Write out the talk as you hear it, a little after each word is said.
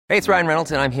Hey, it's Ryan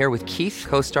Reynolds, and I'm here with Keith,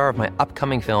 co-star of my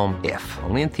upcoming film, If,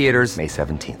 only in theaters May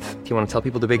 17th. Do you want to tell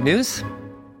people the big news?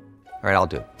 All right, I'll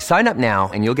do it. Sign up now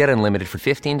and you'll get unlimited for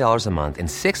 $15 a month and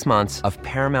 6 months of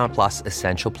Paramount Plus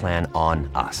Essential Plan on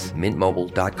us.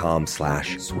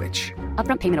 MintMobile.com/switch.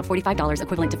 Upfront payment of $45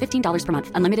 equivalent to $15 per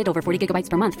month. Unlimited over 40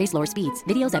 gigabytes per month. Face lower speeds.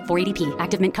 Videos at 480p.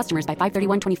 Active Mint customers by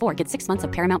 531.24 get 6 months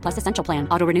of Paramount Plus Essential Plan.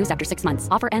 Auto renews after 6 months.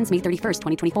 Offer ends May 31st,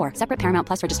 2024. Separate Paramount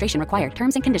Plus registration required.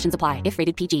 Terms and conditions apply if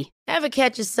rated PG. Ever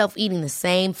catch yourself eating the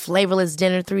same flavorless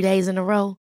dinner 3 days in a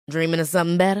row? Dreaming of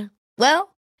something better? Well,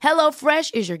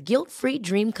 HelloFresh is your guilt-free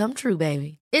dream come true,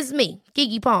 baby. It's me,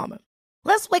 Keke Palmer.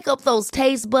 Let's wake up those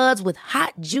taste buds with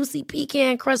hot, juicy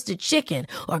pecan-crusted chicken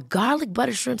or garlic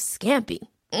butter shrimp scampi.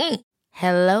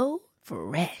 Hello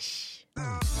Fresh.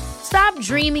 Stop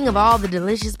dreaming of all the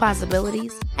delicious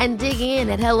possibilities and dig in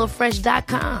at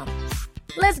HelloFresh.com.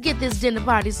 Let's get this dinner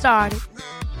party started.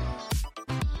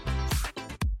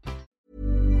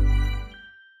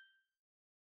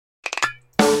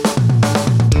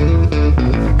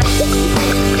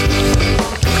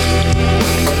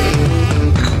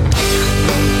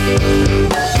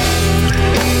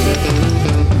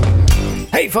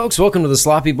 Hey folks, welcome to the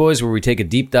Sloppy Boys, where we take a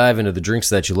deep dive into the drinks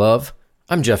that you love.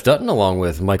 I'm Jeff Dutton, along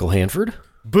with Michael Hanford.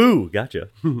 Boo, gotcha.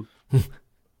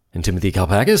 And Timothy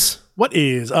Kalpakis. What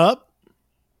is up?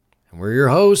 And we're your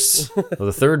hosts of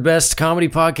the third best comedy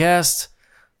podcast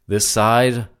this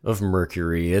side of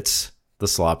Mercury. It's the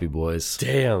Sloppy Boys.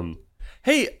 Damn.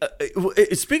 Hey,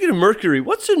 speaking of Mercury,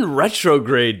 what's in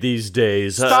retrograde these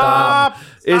days? Stop!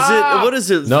 What is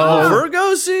it? No.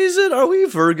 Virgo season? Are we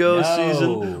Virgo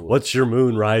season? What's your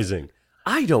moon rising?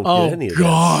 I don't get any of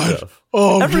that stuff.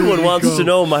 Everyone wants to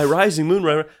know my rising moon.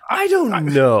 I don't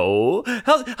know.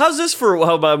 How's this for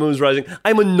how my moon's rising?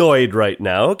 I'm annoyed right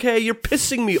now, okay? You're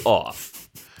pissing me off.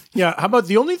 Yeah, how about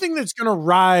the only thing that's going to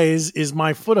rise is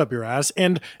my foot up your ass,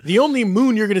 and the only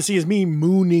moon you're going to see is me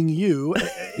mooning you.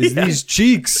 Is these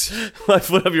cheeks. My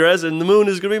foot up your ass, and the moon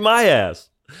is going to be my ass.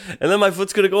 And then my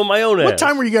foot's going to go in my own ass. What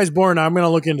time were you guys born? I'm going to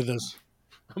look into this.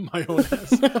 My own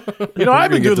ass. You know,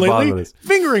 I've been good lately.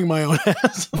 Fingering my own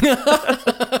ass.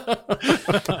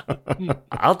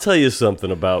 I'll tell you something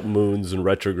about moons and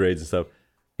retrogrades and stuff.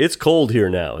 It's cold here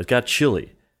now. It got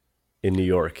chilly in New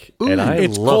York. Ooh, and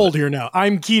it's cold here now.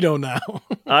 I'm keto now.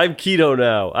 I'm keto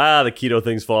now. The keto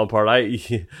thing's falling apart.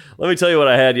 Let me tell you what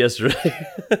I had yesterday.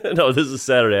 No, this is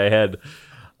Saturday. I had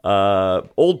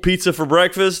old pizza for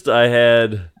breakfast. I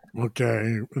had not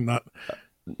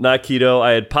keto.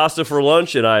 I had pasta for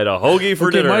lunch, and I had a hoagie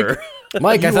for dinner.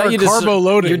 Mike, I thought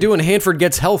you're doing Hanford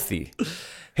Gets Healthy.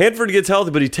 Hanford gets healthy,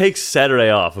 but he takes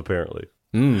Saturday off, apparently.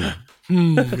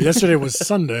 Yesterday was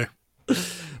Sunday.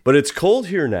 But it's cold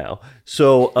here now,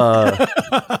 so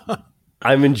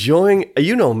I'm enjoying,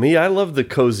 you know me, I love the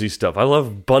cozy stuff. I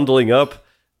love bundling up.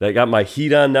 I got my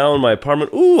heat on now in my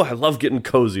apartment. Ooh, I love getting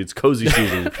cozy. It's cozy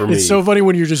season for me. It's so funny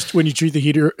when you treat the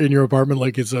heater in your apartment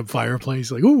like it's a fireplace.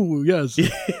 Like, ooh, yes.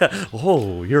 Yeah.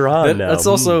 Oh, you're on now. That's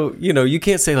also, you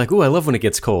can't say like, ooh, I love when it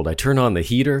gets cold. I turn on the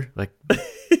heater. Like,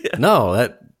 no,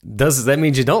 that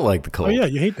means you don't like the cold. Oh yeah,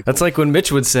 you hate the cold. That's like when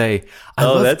Mitch would say,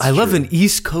 I love an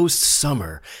East Coast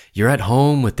summer. You're at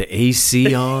home with the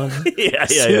AC on. yeah.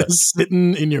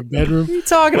 Sitting in your bedroom. What are you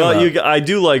talking about? I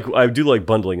do like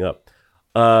bundling up.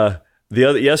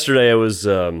 Yesterday I was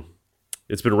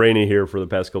it's been raining here for the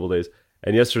past couple of days,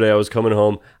 and yesterday I was coming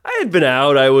home. I had been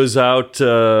out. I was out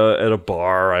at a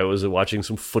bar. I was watching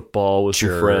some football with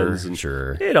some friends.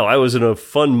 And, I was in a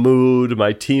fun mood.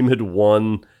 My team had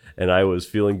won, and I was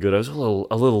feeling good. I was a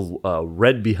little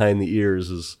red behind the ears,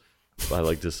 as I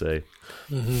like to say.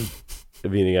 Mm-hmm.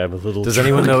 Meaning I'm a little Does drunk.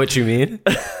 anyone know what you mean?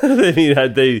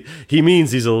 He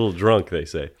means he's a little drunk, they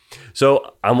say.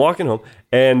 So I'm walking home,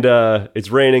 and it's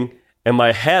raining, and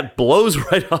my hat blows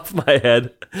right off my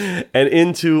head and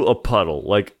into a puddle,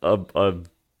 like a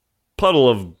puddle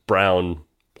of brown,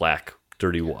 black,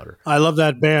 dirty water. I love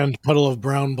that band, Puddle of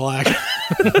Brown Black.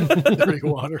 Dirty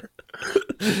water.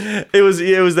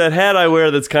 It was that hat I wear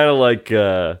that's kind of like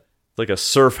a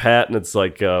surf hat, and it's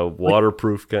like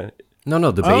waterproof kind of.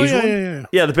 No, the beige one?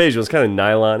 Yeah, the beige one's kind of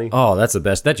nylon-y. Oh, that's the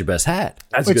best. That's your best hat.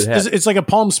 That's a good hat. It's like a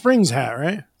Palm Springs hat,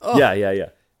 right? Oh. Yeah.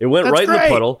 It went right in the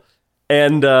puddle,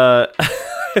 and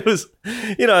it was,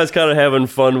 I was kind of having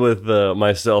fun with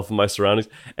myself and my surroundings.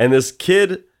 And this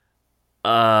kid,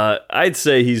 I'd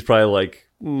say he's probably like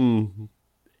 18,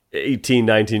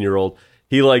 19-year-old.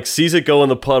 He like sees it go in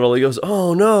the puddle. He goes,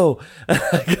 "Oh no!"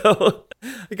 I go,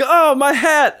 I go, oh, my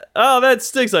hat. Oh, that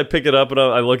stinks. I pick it up and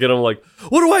I look at him like,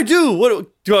 what do I do? What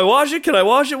do I wash it? Can I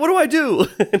wash it? What do I do?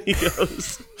 And he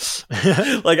goes,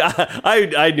 like,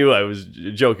 I knew I was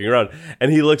joking around.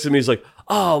 And he looks at me. He's like,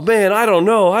 oh, man, I don't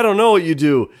know. I don't know what you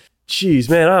do. Jeez,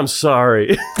 man, I'm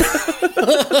sorry.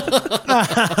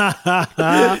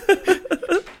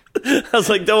 I was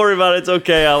like, don't worry about it. It's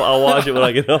okay. I'll wash it when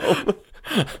I get home.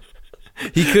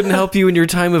 He couldn't help you in your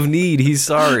time of need. He's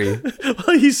sorry.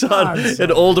 Well, he saw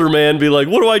an older man be like,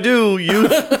 what do I do,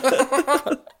 youth?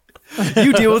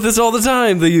 You deal with this all the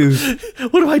time, the youth.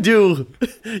 What do I do?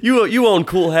 You own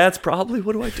cool hats, probably.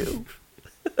 What do I do?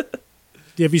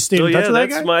 Have you stayed in touch with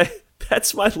that guy?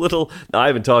 That's my little... No, I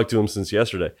haven't talked to him since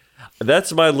yesterday.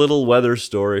 That's my little weather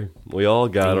story. We all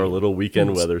got our little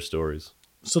weekend weather stories.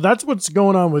 So that's what's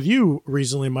going on with you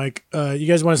recently, Mike. You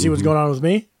guys want to see what's going on with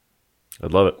me?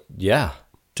 I'd love it. Yeah.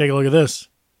 Take a look at this.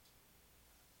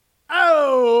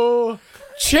 Oh!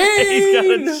 Chain! He's got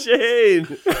a chain.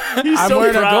 He's I'm so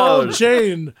wearing proud. a gold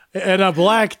chain and a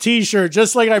black T-shirt,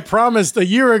 just like I promised a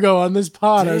year ago on this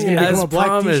pod. I was going to become a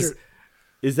black T-shirt.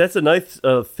 That's a nice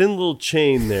thin little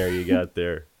chain there you got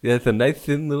there. Yeah, it's a nice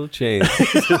thin little chain.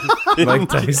 Mike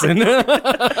Tyson.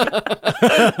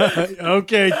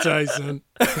 Okay, Tyson.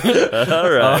 All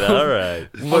right.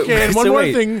 Okay, and one So more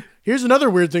wait. thing. Here's another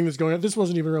weird thing that's going on. This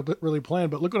wasn't even really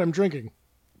planned, but look what I'm drinking.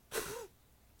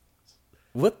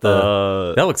 What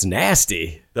the? That looks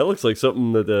nasty. That looks like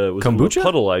something that was Kombucha? in a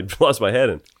puddle I lost my head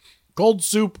in. Gold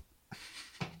soup.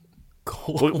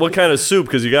 What kind of soup?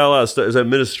 Because you got a lot of stuff. Is that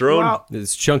minestrone? Wow.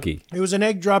 It's chunky. It was an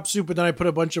egg drop soup, and then I put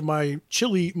a bunch of my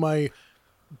chili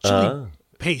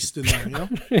paste in there, you know?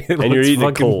 And you're eating it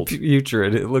fucking cold.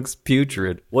 Putrid. It looks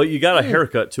putrid. Well, you got a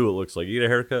haircut too, it looks like. You get a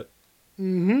haircut?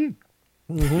 Mm-hmm.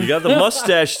 You got the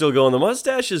mustache still going. The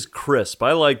mustache is crisp.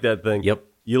 I like that thing. Yep.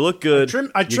 You look good.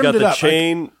 I you trimmed got it the up.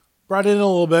 chain. Brought it in a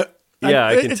little bit. Yeah,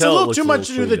 I can it's tell a it little looks too a much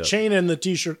to little do the cleaned up. chain and the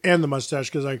T-shirt and the mustache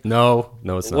because No,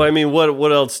 it's not. Well, I mean,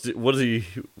 what else? What is he?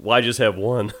 Why just have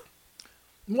one?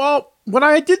 Well, when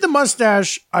I did the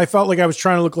mustache, I felt like I was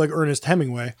trying to look like Ernest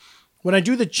Hemingway. When I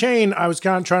do the chain, I was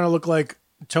kind of trying to look like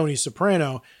Tony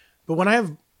Soprano. But when I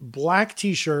have black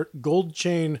T-shirt, gold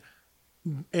chain,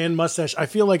 and mustache, I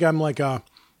feel like I'm like a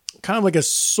kind of like a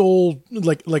soul,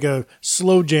 like a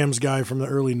slow jams guy from the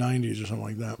early '90s or something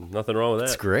like that. Nothing wrong with that.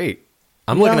 It's great.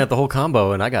 I'm looking at the whole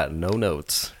combo and I got no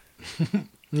notes.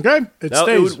 Okay, it Now,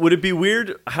 stays. would it be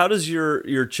weird? How does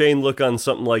your chain look on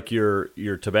something like your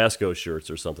Tabasco shirts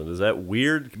or something? Is that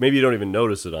weird? Maybe you don't even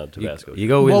notice it on Tabasco. You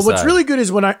go Well, inside. what's really good is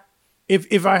when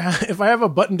if I have a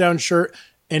button down shirt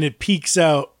and it peeks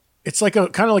out, it's like a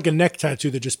kind of like a neck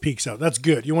tattoo that just peeks out. That's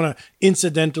good. You want to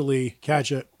incidentally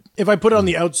catch it. If I put it on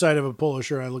the outside of a polo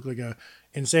shirt, I look like a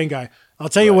insane guy. I'll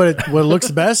tell you what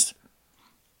looks best.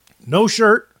 No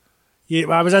shirt. Yeah,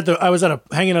 I was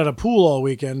hanging at a pool all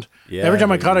weekend. Yeah, Every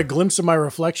time I caught a glimpse of my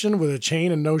reflection with a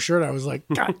chain and no shirt, I was like,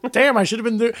 God damn, I should have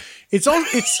been there.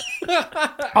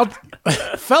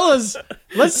 Fellas,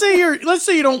 let's say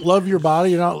you don't love your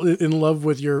body, you're not in love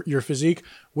with your physique.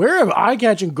 Wear an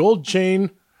eye-catching gold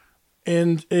chain,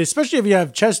 and especially if you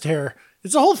have chest hair,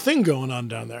 it's a whole thing going on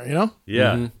down there, you know?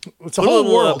 Yeah, It's a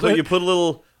whole world. You put a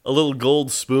little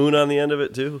gold spoon on the end of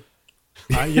it too.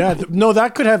 No,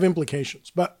 that could have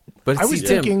implications. But I was see,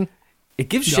 Tim, thinking, it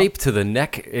gives shape to the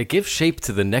neck. It gives shape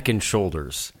to the neck and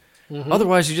shoulders. Mm-hmm.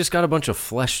 Otherwise, you just got a bunch of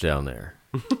flesh down there.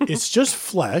 it's just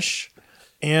flesh.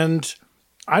 And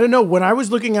I don't know, when I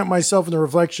was looking at myself in the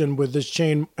reflection with this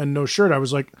chain and no shirt, I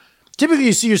was like, typically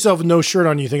you see yourself with no shirt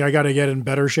on, you think I got to get in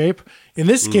better shape. In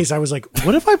this case, I was like,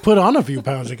 what if I put on a few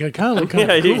pounds? Like, I kind of look kind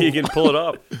of cool. You can pull it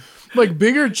off. Like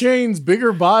bigger chains,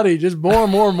 bigger body, just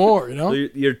more, you know? So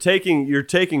you're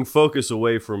taking focus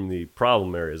away from the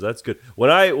problem areas. That's good. When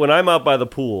I'm out by the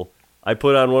pool, I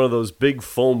put on one of those big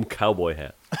foam cowboy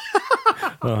hats.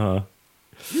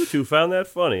 You two found that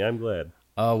funny. I'm glad.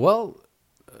 Well,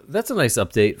 that's a nice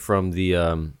update from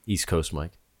the East Coast,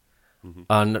 Mike.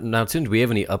 Now, Tim, do we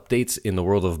have any updates in the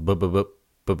world of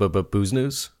booze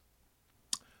news?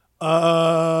 Hit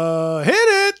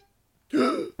it!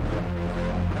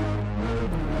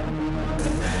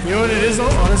 You know what it is, though,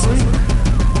 honestly?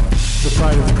 The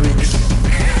pride of the Greeks.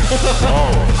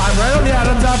 I'm right on the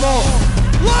Adam's apple.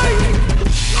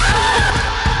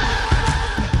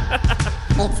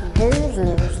 It's booze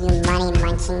news, you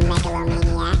money-munching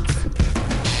megalomaniacs.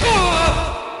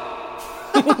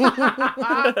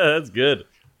 That's good.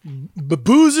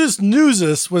 Baboozus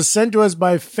Newsus was sent to us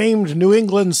by famed New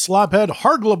England slophead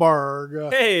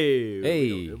Harglabarg.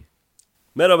 Hey.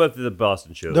 Met up after the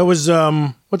Boston show. That was,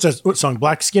 what song?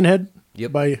 Black Skinhead?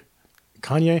 Yep. By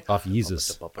Kanye? Off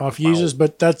Yeezus. Off Yeezus,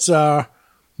 but that's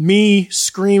Me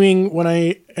screaming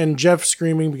and Jeff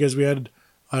screaming because we had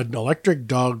an electric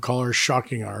dog collar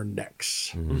shocking our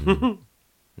necks.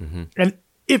 Mm-hmm. And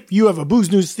if you have a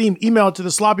Booze News theme, email it to the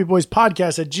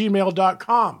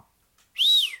sloppyboyspodcast@gmail.com.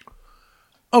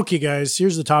 Okay, guys,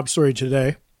 here's the top story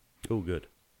today. Oh, good.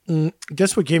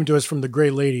 Guess what came to us from the Gray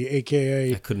Lady,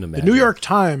 a.k.a. I couldn't the imagine. New York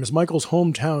Times, Michael's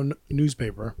hometown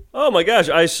newspaper. Oh my gosh!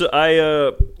 Yes,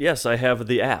 I have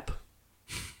the app.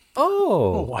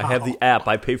 Oh, wow. I have the app.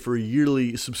 I pay for a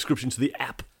yearly subscription to the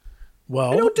app.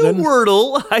 Well, I don't do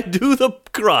Wordle. I do the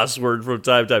crossword from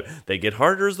time to time. They get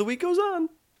harder as the week goes on.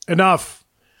 Enough.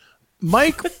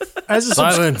 Mike, as a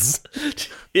silence.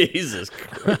 Jesus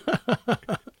Christ.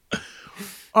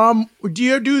 do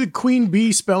you do the Queen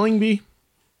Bee spelling bee?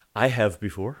 I have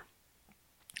before.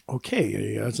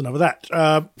 Okay, that's enough of that.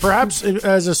 Perhaps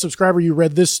as a subscriber, you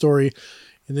read this story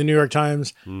in the New York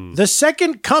Times. The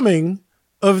second coming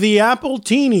of the Apple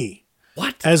Teeny.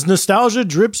 What? As nostalgia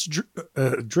drips,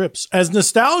 as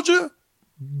nostalgia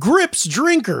grips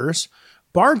drinkers,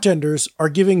 bartenders are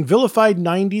giving vilified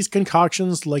 90s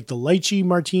concoctions like the lychee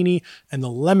martini and the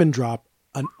lemon drop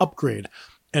an upgrade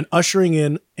and ushering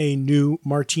in a new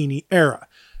martini era.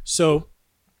 So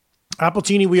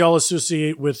Appletini we all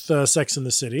associate with Sex in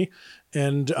the City,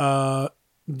 and the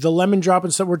lemon drop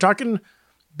and stuff. We're talking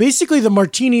basically the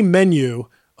martini menu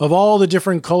of all the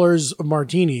different colors of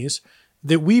martinis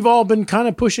that we've all been kind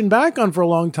of pushing back on for a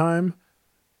long time.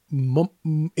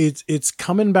 It's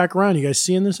coming back around. You guys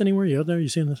seeing this anywhere? You out there? You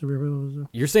seeing this everywhere?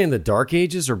 You're saying the Dark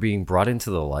Ages are being brought into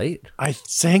the light? I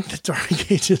think the Dark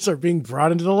Ages are being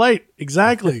brought into the light.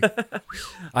 Exactly.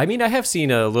 I mean, I have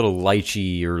seen a little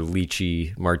lychee or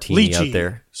lychee martini out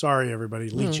there. Sorry, everybody.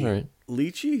 Lychee. All right.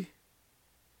 Lychee?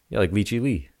 Yeah, like Lychee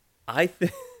Lee. I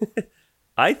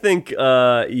think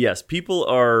yes, people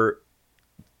are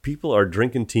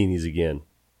drinking teenies again.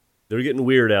 They're getting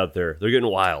weird out there. They're getting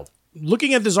wild.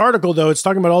 Looking at this article, though, it's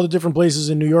talking about all the different places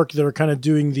in New York that are kind of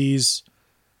doing these,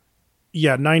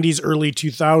 90s, early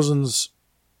 2000s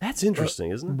That's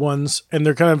interesting, isn't it? ones. And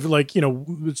they're kind of like,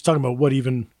 it's talking about what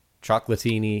even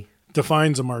Chocolatini.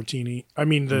 defines a martini. I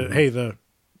mean, the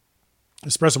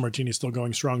espresso martini is still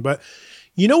going strong. But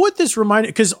you know what this reminded?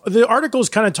 Because the article is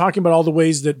kind of talking about all the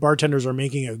ways that bartenders are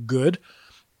making it good.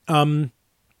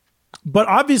 But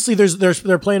obviously,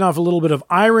 they're playing off a little bit of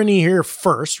irony here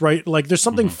first, right? Like there's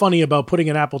something funny about putting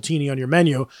an Appletini on your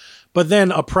menu, but then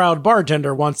a proud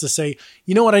bartender wants to say,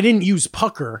 you know what? I didn't use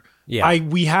pucker. Yeah.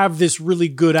 We have this really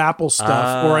good apple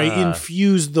stuff, or I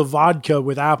infused the vodka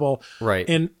with apple. Right.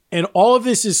 And all of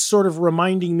this is sort of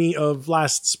reminding me of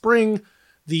last spring,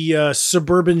 the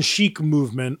suburban chic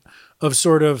movement of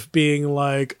sort of being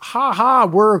like,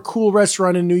 we're a cool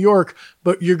restaurant in New York,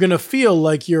 but you're going to feel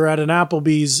like you're at an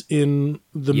Applebee's in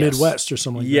the Midwest or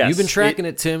something like Yes. You've been tracking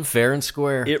it, Tim, fair and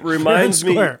square. It reminds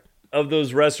me Square. of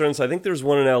those restaurants. I think there's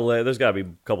one in LA. There's got to be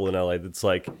a couple in LA that's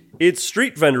like, it's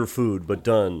street vendor food, but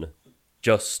done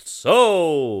just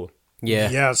so. Yeah.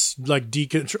 that. Yes, like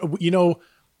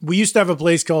we used to have a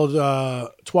place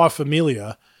called Trois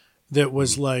Familia that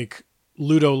was like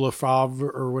Ludo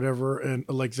Lefebvre or whatever, and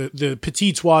like the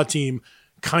Petit Trois team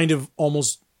kind of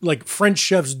almost like French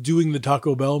chefs doing the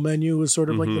Taco Bell menu was sort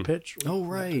of like the pitch. Oh,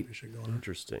 right.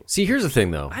 Interesting. See, here's the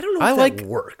thing, though. I don't know if that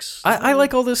works. I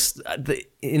like all this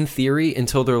in theory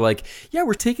until they're like, yeah,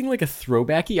 we're taking like a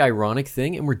throwbacky, ironic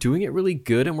thing and we're doing it really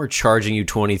good and we're charging you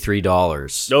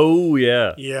 $23. Oh,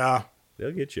 yeah. Yeah,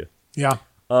 They'll get you. yeah.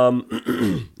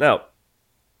 Now,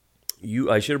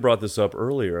 I should have brought this up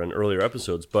earlier in earlier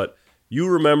episodes, but you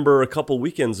remember a couple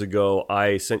weekends ago,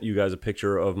 I sent you guys a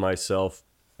picture of myself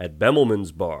at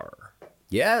Bemelman's Bar.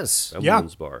 Yes.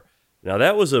 Bemelman's Bar. Now,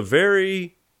 that was a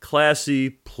very classy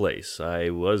place. I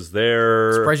was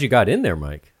there. Surprised you got in there,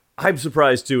 Mike. I'm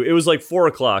surprised, too. It was like 4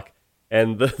 o'clock,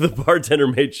 and the bartender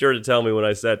made sure to tell me when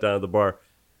I sat down at the bar.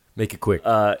 Make it quick.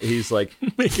 He's like,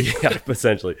 yeah,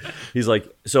 essentially. He's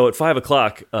like, so at 5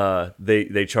 o'clock,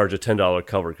 they charge a $10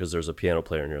 cover because there's a piano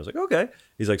player in here. I was like, okay.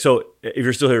 He's like, so if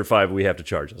you're still here at 5, we have to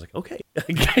charge. I was like, okay,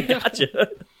 gotcha.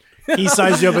 He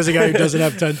sized you up as a guy who doesn't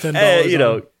have $10.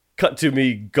 And, cut to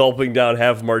me gulping down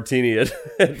half a martini at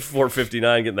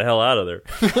 4:59, getting the hell out of there.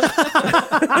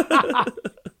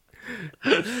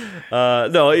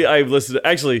 No, I listened.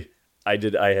 Actually, I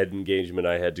did. I had engagement.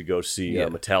 I had to go see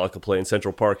Metallica play in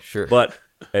Central Park. Sure. But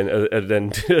and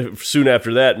then soon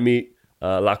after that, meet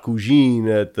La Cougine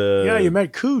at the. Yeah, you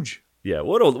met Cooge. Yeah,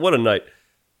 what a night.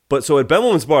 But so at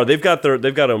Bemelman's Bar, they've got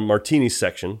a martini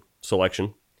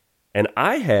selection, and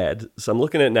I had. So I'm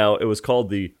looking at it now. It was called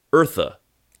the Eartha.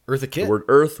 Eartha Kitt. The word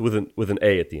Earth with an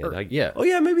A at the end. Yeah. Oh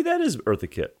yeah, maybe that is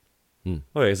Eartha Kitt.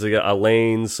 Okay, so you got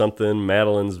Elaine's something,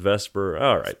 Madeline's Vesper.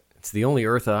 All right. It's the only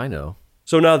Eartha I know.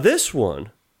 So now this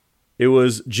one, it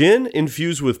was gin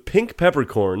infused with pink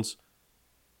peppercorns,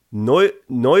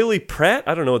 Noily Pratt.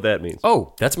 I don't know what that means.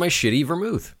 Oh, that's my shitty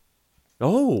vermouth.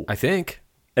 Oh. I think.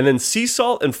 And then sea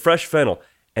salt and fresh fennel.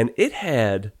 And it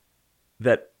had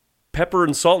that pepper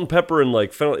and salt and pepper and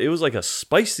like fennel. It was like a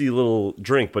spicy little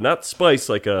drink, but not spice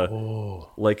like a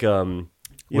like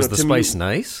Was the spice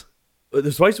nice?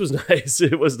 The spice was nice.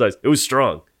 It was nice. It was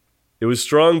strong. It was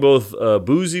strong both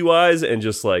boozy wise and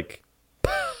just like.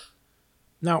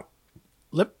 Now,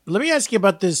 let me ask you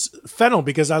about this fennel,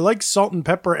 because I like salt and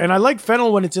pepper, and I like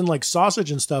fennel when it's in like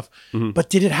sausage and stuff. But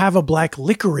did it have a black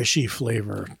licorice-y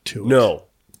flavor to it? No,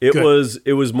 it Good.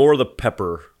 was more the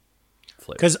pepper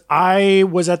flavor. Because I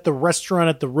was at the restaurant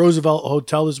at the Roosevelt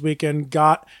Hotel this weekend,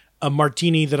 got a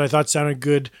martini that I thought sounded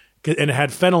good, and it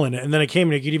had fennel in it. And then I came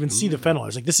and I could even see the fennel. I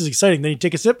was like, this is exciting. Then you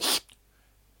take a sip,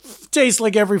 tastes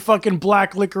like every fucking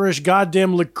black licorice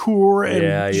goddamn liqueur. And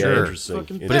Yeah, fucking interesting.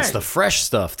 thing. But it's the fresh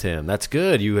stuff, Tim. That's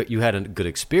good. You had a good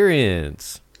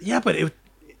experience. Yeah, but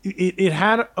it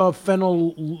had a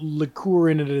fennel liqueur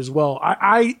in it as well.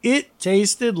 It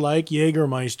tasted like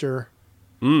Jägermeister.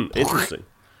 Interesting.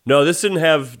 No, this didn't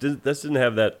have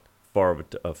that far of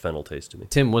a fennel taste to me.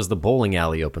 Tim, was the bowling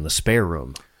alley open? The spare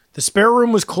room? The spare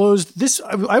room was closed.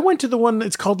 I went to the one.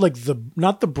 It's called like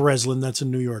not the Breslin, that's in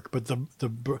New York, but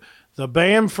the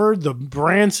Bamford, the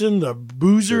Branson, the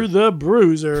Boozer, the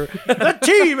Bruiser, the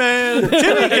T-Man, Timmy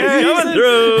Coming K.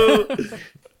 through.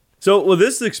 So, well,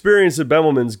 this experience at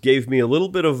Bemelman's gave me a little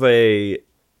bit of a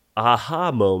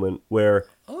aha moment where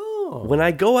when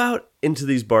I go out into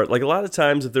these bars, like a lot of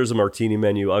times if there's a martini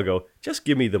menu, I'll go, just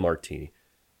give me the martini.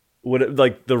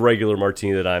 Like the regular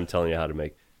martini that I'm telling you how to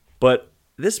make. But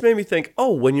this made me think,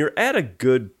 when you're at a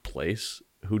good place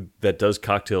that does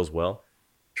cocktails well,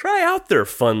 try out their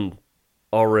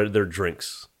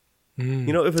drinks.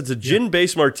 If it's a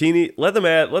gin-based martini, let them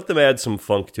add some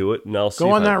funk to it, and I'll see. Go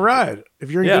on that ride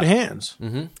if you're in good hands.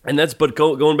 Mm-hmm. And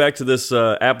going back to this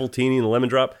appletini and the lemon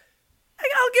drop,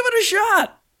 I'll give it a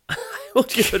shot. I'll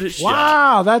give it a shot.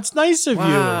 Wow, that's nice of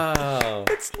Wow.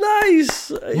 It's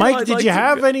nice. Mike, did you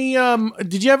have any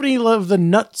of the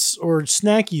nuts or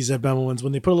snackies at Bemelman's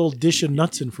when they put a little dish of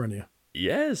nuts in front of you?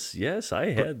 Yes,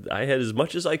 I had as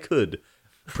much as I could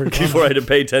before I had to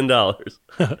pay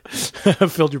 $10.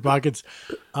 Filled your pockets.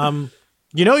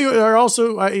 You are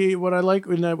also what I like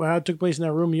when it took place in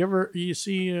that room. You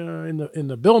see in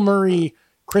the Bill Murray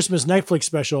Christmas Netflix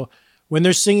special when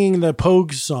they're singing the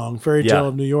Pogues song "Fairy Tale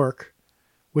of New York,"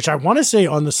 which I want to say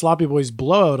on the Sloppy Boys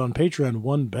Blowout on Patreon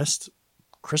won Best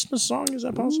Christmas Song. Is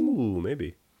that possible? Ooh,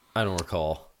 maybe. I don't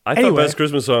recall. I thought Best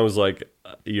Christmas Song was like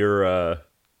your Auld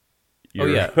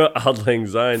Lang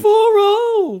Syne. For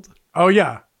old. Oh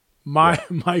yeah, my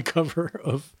cover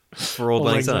of For Old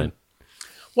Lang Syne.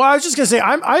 Well, I was just gonna say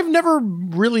I've never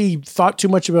really thought too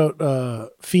much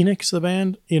about Phoenix, the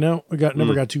band. I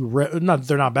never got too not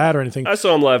they're not bad or anything. I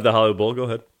saw them live at the Hollywood Bowl. Go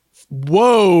ahead.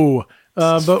 Whoa!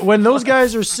 But when those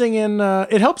guys are singing,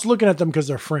 it helps looking at them because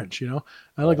they're French.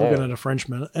 I like looking at a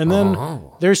Frenchman, and then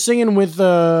they're singing with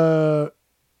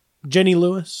Jenny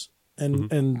Lewis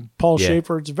and Paul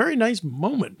Schaefer. It's a very nice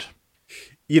moment.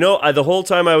 The whole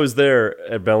time I was there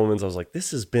at Bemelman's, I was like,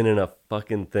 this has been in a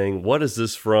fucking thing. What is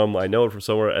this from? I know it from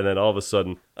somewhere. And then all of a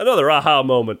sudden, another aha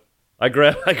moment. I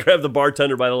grabbed the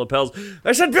bartender by the lapels.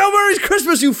 I said, Bill Murray's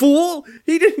Christmas, you fool!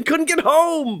 He couldn't get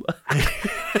home.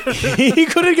 He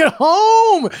couldn't get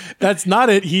home. That's not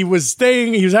it. He was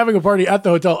having a party at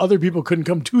the hotel. Other people couldn't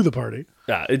come to the party.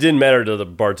 Yeah, it didn't matter to the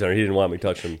bartender. He didn't want me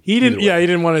touching him. He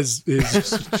didn't want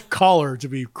his collar to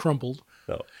be crumpled.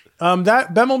 No.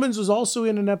 That Bemelman's was also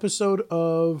in an episode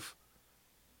of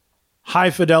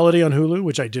High Fidelity on Hulu,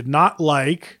 which I did not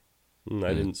like.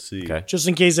 I didn't see. Okay. Just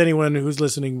in case anyone who's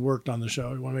listening worked on the show,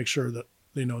 I want to make sure that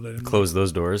they know that. Close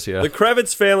those doors, yeah. The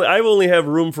Kravitz family. I only have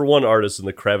room for one artist in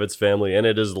the Kravitz family, and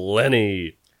it is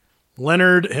Lenny.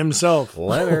 Leonard himself.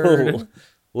 Leonard.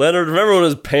 Leonard, remember when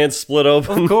his pants split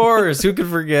open? Of course. Who could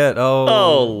forget?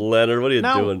 Oh, Leonard, what are you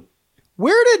doing?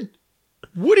 Where did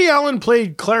Woody Allen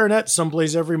played clarinet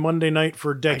someplace every Monday night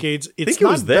for decades? It's think it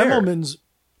was there. Bemelman's.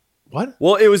 What?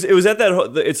 Well, it was at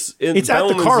that. It's at the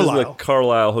Bemelman's Carlisle. is the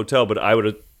Carlisle Hotel, but I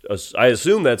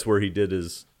assume that's where he did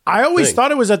his. I always thing.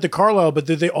 thought it was at the Carlisle, but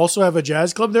did they also have a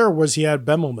jazz club there, or was he at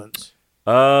Bemelman's?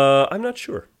 I'm not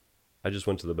sure. I just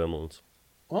went to the Bemelman's.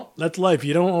 Well, that's life.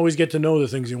 You don't always get to know the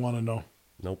things you want to know.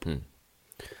 Nope.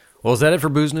 Well, is that it for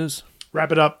Booze News?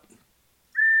 Wrap it up.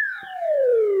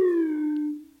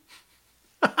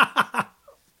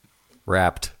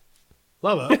 Wrapped.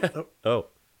 Love it. Oh.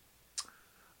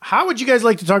 How would you guys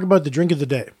like to talk about the drink of the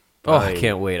day? Oh, I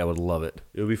can't wait. I would love it.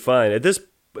 It would be fine. At this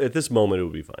moment, it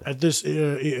would be fine. At this,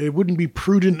 it wouldn't be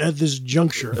prudent at this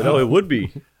juncture. No, it would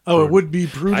be. Oh, it would be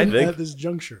prudent I think. at this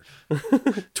juncture.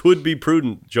 Twould be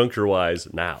prudent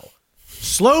juncture-wise now.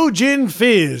 Sloe Gin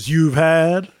Fizz, you've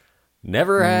had.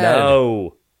 Never had.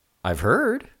 No. I've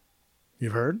heard.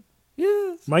 You've heard?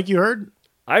 Yes. Mike, you heard?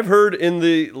 I've heard in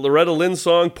the Loretta Lynn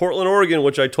song Portland, Oregon,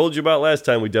 which I told you about last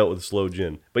time we dealt with Sloe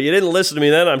Gin. But you didn't listen to me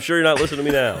then. I'm sure you're not listening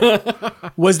to me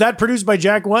now. Was that produced by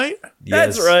Jack White?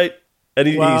 That's Yes. right. And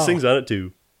he Wow. sings on it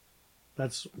too.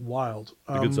 That's wild.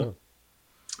 It's a good song.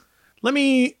 Let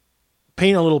me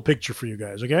paint a little picture for you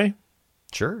guys, okay?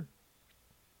 Sure.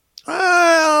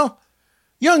 Well,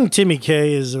 young Timmy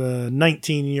K is a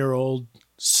 19-year-old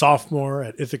sophomore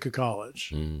at Ithaca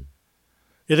College.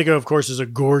 Ithaca, of course, is a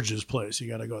gorgeous place. You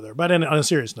got to go there. But on a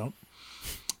serious note,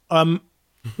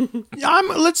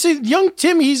 let's say young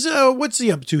Tim. He's what's he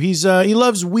up to? He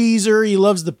loves Weezer. He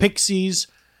loves the Pixies.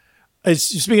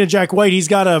 Speaking of Jack White, he's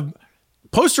got a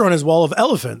poster on his wall of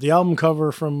Elephant, the album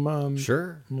cover from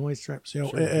Sure. from White Stripes. You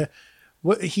know,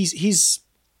 what he's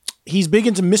big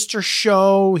into Mr.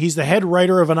 Show. He's the head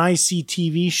writer of an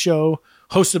ICTV show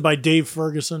hosted by Dave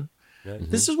Ferguson.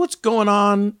 This is what's going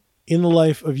on in the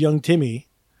life of young Timmy.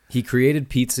 He created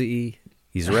Pizza E.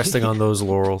 He's resting on those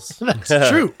laurels. That's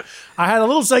true. I had a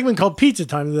little segment called Pizza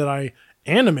Time that I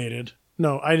animated.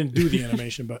 No, I didn't do the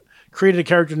animation, but created a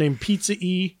character named Pizza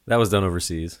E. That was done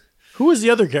overseas. Who was the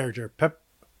other character?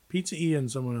 Pizza E and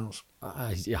someone else.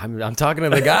 I'm talking to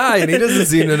the guy, and he doesn't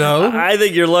seem to know. I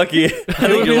think you're lucky. I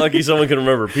think you're lucky someone can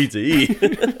remember Pizza E.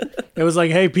 It was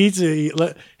like, hey, Pizza E,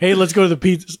 let's go to the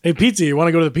pizza. Hey, Pizza E, you want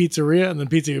to go to the pizzeria? And then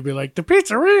Pizza E would be like, the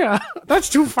pizzeria? That's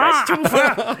too far. That's too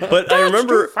far. But I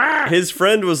remember his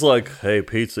friend was like, hey,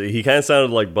 Pizza E. He kind of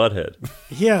sounded like Butthead.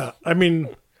 Yeah, I mean...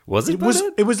 Was it?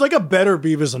 It was like a better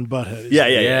Beavis and Butthead. Yeah.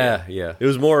 It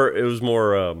was more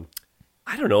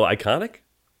I don't know, iconic?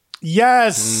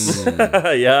 Yes.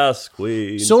 Yes,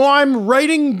 Queen. So I'm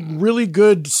writing really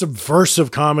good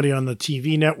subversive comedy on the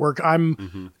TV network.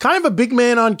 I'm kind of a big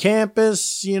man on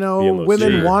campus. You know, BMOC.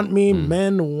 women want me,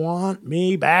 men want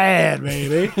me bad,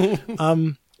 baby.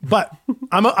 But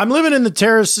I'm living in the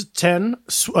Terrace 10,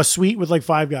 a suite with like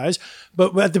 5 guys.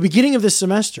 But at the beginning of this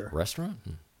semester, Restaurant?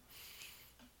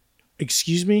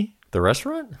 excuse me, The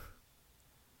restaurant?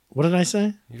 what did I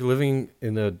say? You're living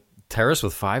in a terrace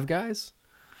with 5 guys?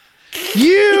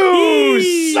 You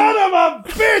son of a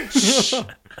bitch!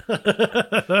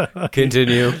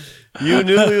 Continue. You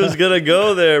knew he was going to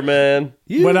go there, man.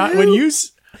 When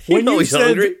you know he's said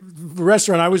hungry.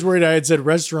 restaurant, I was worried I had said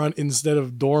restaurant instead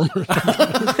of dorm.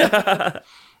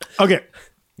 Okay.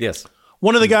 Yes.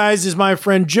 One of the guys is my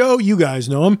friend Joe. You guys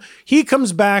know him. He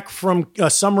comes back from a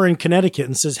summer in Connecticut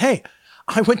and says, hey,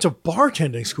 I went to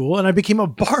bartending school and I became a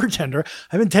bartender.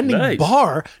 I've been tending Nice.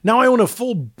 bar. Now I own a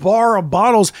full bar of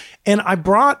bottles and I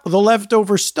brought the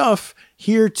leftover stuff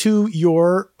here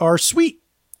to our suite.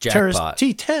 Terrace Jackpot.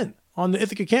 T10 on the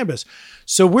Ithaca campus.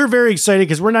 So we're very excited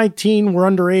because we're 19. We're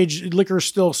underage. Liquor's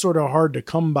still sort of hard to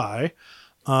come by.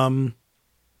 Although,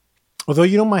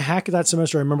 you know, my hack that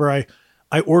semester, I remember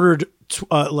I ordered,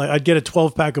 I'd get a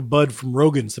 12-pack of Bud from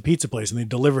Rogan's, the pizza place, and they'd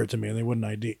deliver it to me and they wouldn't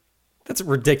ID. That's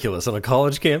ridiculous on a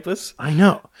college campus. I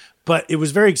know, but it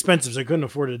was very expensive, so I couldn't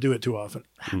afford to do it too often.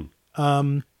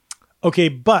 Okay,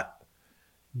 but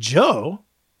Joe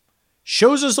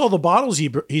shows us all the bottles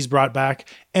he's brought back,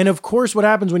 and of course, what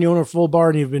happens when you own a full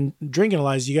bar and you've been drinking a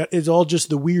lot is it's all just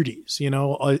the weirdies, you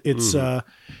know.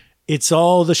 It's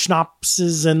all the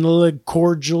schnapses and the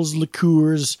cordials,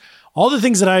 liqueurs, all the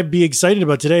things that I'd be excited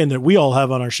about today, and that we all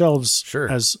have on our shelves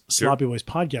as Sloppy Boys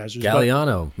podcasters.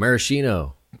 Galliano,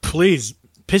 Maraschino. Please,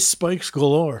 piss spikes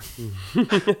galore.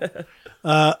 But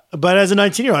as a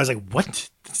 19-year-old, I was like, what?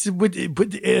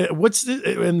 What's this?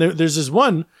 And there's this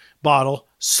one bottle,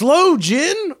 Sloe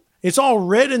Gin. It's all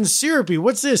red and syrupy.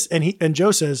 What's this? And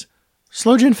Joe says,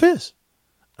 Sloe Gin Fizz.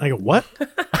 I go, what?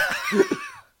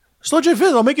 Sloe Gin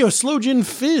Fizz. I'll make you a Sloe Gin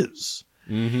Fizz.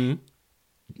 Mm-hmm.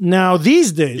 Now,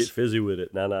 these days... Get fizzy with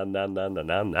it.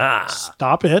 Nah.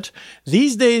 Stop it.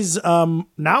 These days, now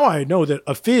I know that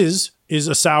a fizz is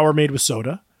a sour made with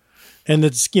soda. And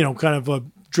that's, you know, kind of a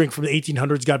drink from the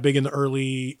 1800s, got big in the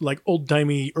early, like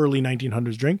old-timey early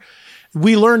 1900s drink.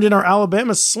 We learned in our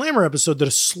Alabama Slammer episode that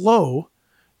a sloe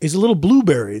is a little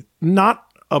blueberry, not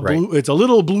a blue. It's a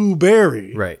little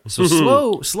blueberry. Right. So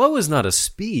slow is not a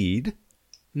speed,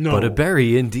 No. but a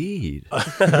berry indeed.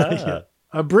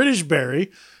 A British berry.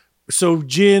 So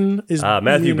gin is...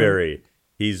 Matthew you know, Berry.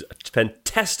 He's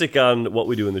fantastic on What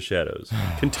We Do in the Shadows.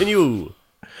 Continue.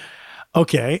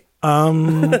 Okay.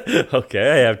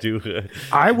 Okay, I have to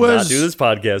not do this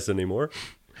podcast anymore.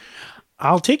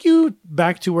 I'll take you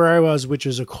back to where I was, which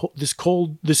is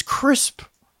this crisp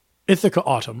Ithaca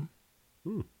autumn.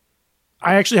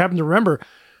 I actually happen to remember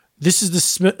this is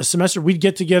the semester we'd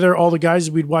get together, all the guys,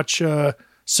 we'd watch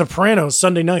Sopranos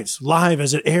Sunday nights live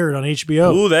as it aired on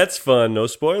HBO. Ooh, that's fun. No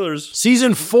spoilers.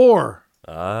 Season 4.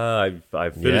 I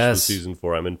finished with season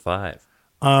 4. I'm in 5.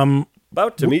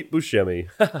 About to meet Buscemi.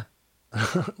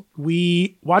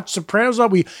 We watched Sopranos.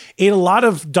 We ate a lot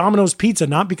of Domino's pizza,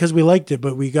 not because we liked it,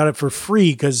 but we got it for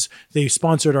free because they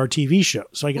sponsored our TV show.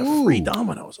 So I got free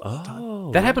Domino's all the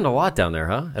time. That happened a lot down there,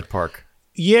 huh? At Park.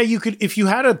 Yeah, you could, if you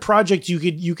had a project, you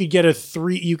could get a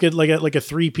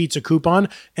 3 pizza coupon,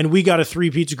 and we got a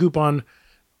 3 pizza coupon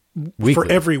Weekly. for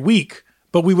every week.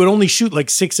 But we would only shoot like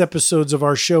 6 episodes of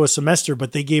our show a semester,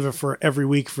 but they gave it for every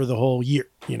week for the whole year.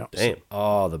 You know, Damn.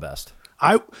 Oh, the best.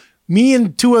 Me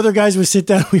and 2 other guys would sit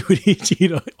down. We would each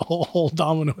eat a whole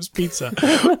Domino's pizza.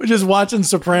 We're just watching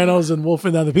Sopranos and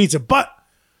wolfing down the pizza. But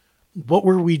what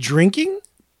were we drinking?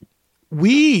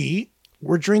 We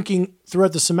were drinking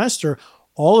throughout the semester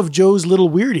all of Joe's Little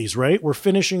Weirdies, right? We're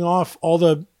finishing off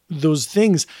all those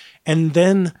things. And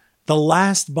then the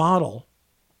last bottle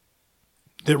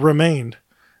that remained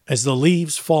as the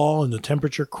leaves fall and the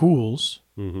temperature cools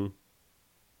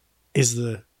is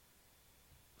the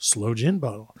Sloe Gin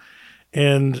bottle.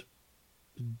 And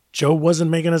Joe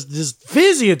wasn't making us this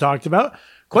fizz he had talked about.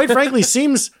 Quite frankly,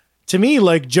 seems to me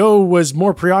like Joe was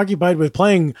more preoccupied with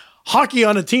playing hockey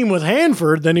on a team with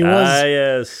Hanford than he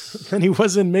was than he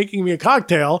was in making me a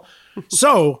cocktail.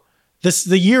 So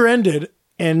the year ended,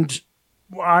 and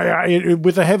I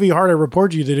with a heavy heart I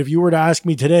report to you that if you were to ask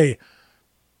me today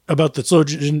about the Sloe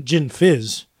Gin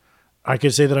Fizz, I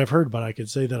could say that I've heard, but I could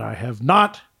say that I have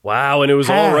not. Wow, and it was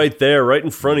all right there, right in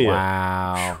front of you.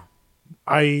 Wow.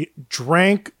 I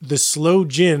drank the Sloe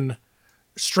Gin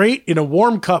straight in a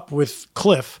warm cup with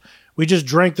Cliff. We just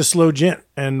drank the Sloe Gin,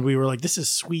 and we were like, "This is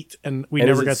sweet," and we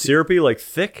never got syrupy, like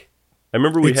thick. I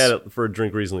remember we had it for a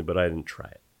drink recently, but I didn't try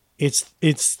it.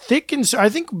 It's thick, and I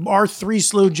think our 3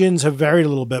 Sloe Gins have varied a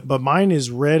little bit, but mine is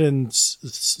red and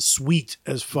sweet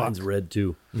as fuck. Mine's red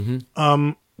too.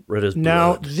 Red as blood.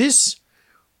 Now this.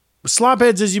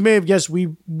 Slopheads, as you may have guessed,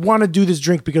 we want to do this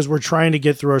drink because we're trying to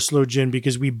get through our Sloe Gin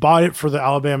because we bought it for the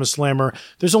Alabama Slammer.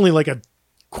 There's only like a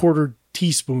quarter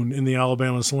teaspoon in the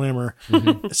Alabama Slammer.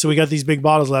 So we got these big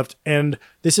bottles left. And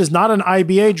this is not an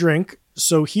IBA drink.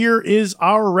 So here is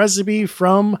our recipe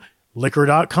from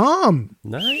liquor.com.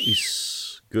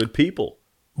 Nice. Good people.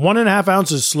 1.5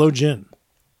 ounces Sloe Gin.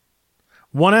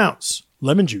 1 ounce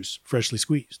lemon juice, freshly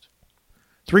squeezed.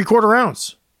 3/4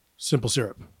 ounce simple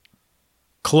syrup.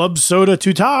 Club soda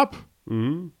to top,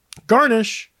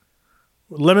 garnish,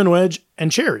 lemon wedge,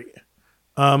 and cherry.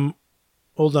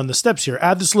 Hold on the steps here.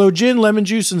 Add the Sloe Gin, lemon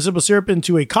juice, and simple syrup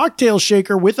into a cocktail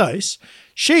shaker with ice.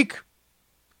 Shake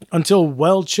until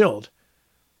well chilled.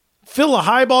 Fill a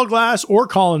highball glass or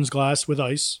Collins glass with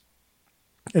ice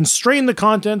and strain the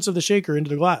contents of the shaker into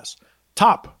the glass.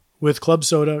 Top with club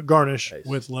soda, garnish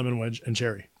with lemon wedge and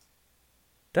cherry.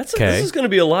 This is going to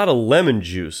be a lot of lemon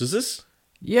juice. Is this?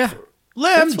 Yeah.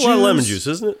 That's a lot of lemon juice,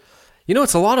 isn't it? You know,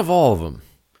 it's a lot of all of them.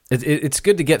 It's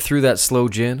good to get through that Sloe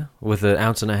Gin with 1.5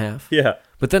 ounces. Yeah.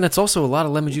 But then it's also a lot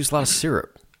of lemon juice, a lot of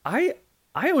syrup. I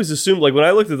always assumed, like when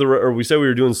I looked at we said we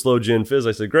were doing Sloe Gin Fizz,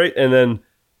 I said, great. And then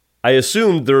I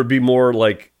assumed there would be more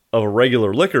like of a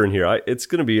regular liquor in here. It's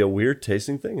going to be a weird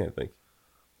tasting thing, I think.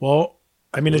 Well,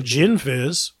 I mean, a gin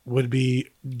fizz would be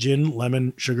gin,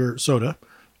 lemon, sugar, soda.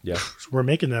 Yeah. So we're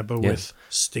making that, but with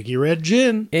sticky red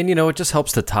gin. And, you know, it just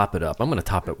helps to top it up. I'm going to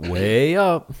top it way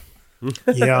up.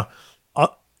 Yeah.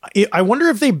 I wonder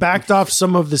if they backed off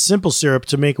some of the simple syrup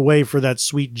to make way for that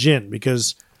sweet gin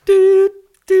because. Yeah,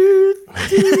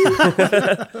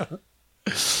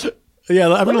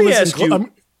 I'm going to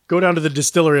listen. Go down to the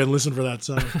distillery and listen for that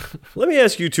sound. Let me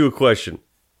ask you two a question.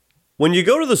 When you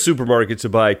go to the supermarket to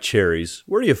buy cherries,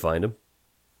 where do you find them?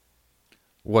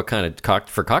 What kind of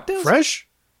for cocktails? Fresh?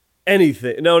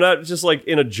 Anything. No, not just like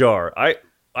in a jar.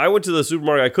 I went to the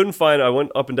supermarket. I couldn't find it. I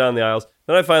went up and down the aisles.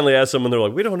 Then I finally asked someone. They're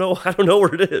like, we don't know. I don't know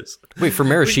where it is. Wait, for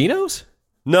maraschinos?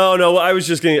 No. I was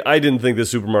just getting. I didn't think the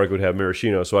supermarket would have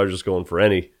maraschino, so I was just going for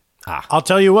any. I'll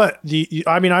tell you what.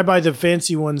 I buy the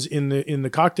fancy ones in the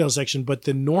cocktail section, but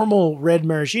the normal red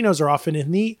maraschinos are often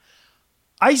in the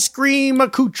ice cream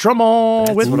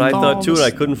accoutrement. That's what I thought too, and I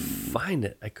couldn't find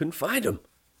it. I couldn't find them.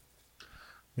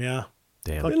 Yeah,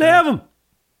 damn. Didn't have them.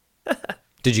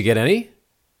 Did you get any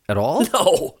at all?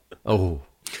 No. Oh.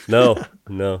 No.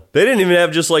 They didn't even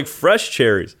have just like fresh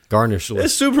cherries. Garnish.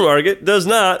 This supermarket does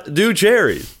not do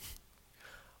cherries.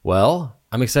 Well,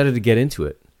 I'm excited to get into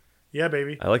it. Yeah,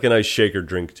 baby. I like a nice shaker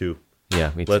drink, too.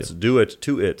 Yeah, me too. Let's do it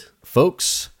to it.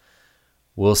 Folks,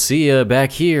 we'll see you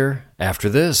back here after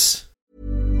this.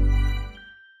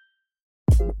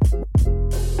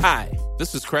 Hi,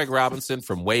 this is Craig Robinson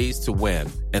from Ways to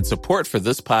Win, and support for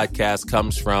this podcast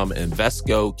comes from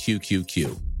Invesco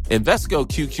QQQ. Invesco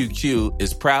QQQ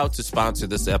is proud to sponsor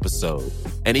this episode,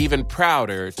 and even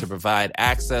prouder to provide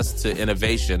access to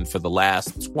innovation for the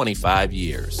last 25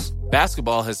 years.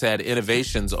 Basketball has had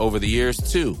innovations over the years,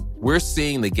 too. We're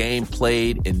seeing the game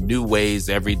played in new ways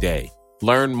every day.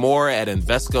 Learn more at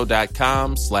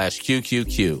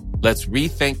Invesco.com/QQQ. Let's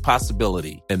rethink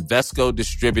possibility. Invesco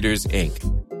Distributors,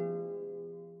 Inc.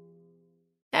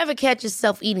 Ever catch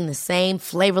yourself eating the same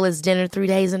flavorless dinner 3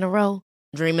 days in a row?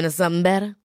 Dreaming of something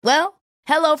better? Well,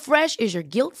 HelloFresh is your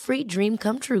guilt-free dream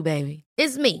come true, baby.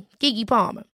 It's me, Keke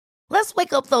Palmer. Let's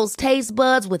wake up those taste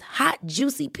buds with hot,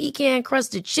 juicy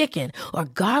pecan-crusted chicken or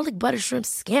garlic butter shrimp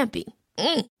scampi.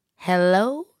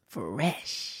 Hello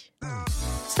Fresh.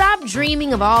 Stop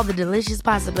dreaming of all the delicious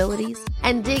possibilities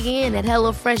and dig in at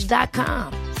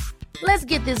HelloFresh.com. Let's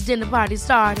get this dinner party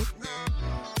started.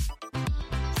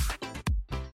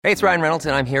 Hey, it's Ryan Reynolds,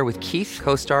 and I'm here with Keith,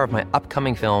 co-star of my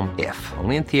upcoming film, If,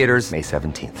 only in theaters May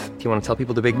 17th. Do you want to tell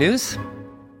people the big news?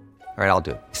 All right, I'll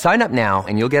do it. Sign up now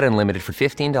and you'll get unlimited for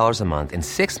 $15 a month and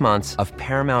 6 months of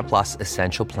Paramount Plus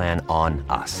Essential Plan on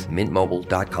us.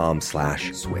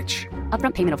 MintMobile.com/switch.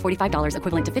 Upfront payment of $45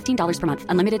 equivalent to $15 per month.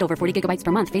 Unlimited over 40 gigabytes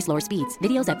per month. Face lower speeds.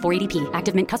 Videos at 480p.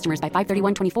 Active Mint customers by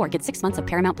 531.24 get 6 months of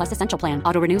Paramount Plus Essential Plan.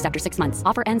 Auto renews after 6 months.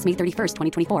 Offer ends May 31st,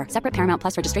 2024. Separate Paramount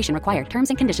Plus registration required. Terms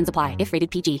and conditions apply if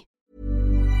rated PG.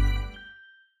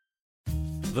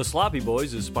 The Sloppy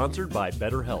Boys is sponsored by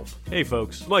BetterHelp. Hey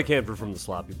folks, Mike Hanford from the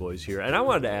Sloppy Boys here, and I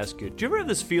wanted to ask you, do you ever have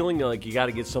this feeling like you got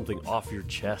to get something off your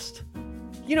chest?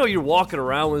 You know, you're walking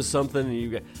around with something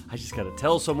and I just got to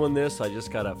tell someone this, I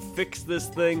just got to fix this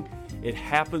thing. It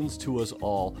happens to us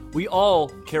all. We all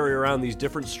carry around these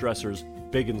different stressors,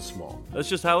 big and small. That's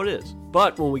just how it is.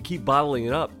 But when we keep bottling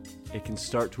it up, it can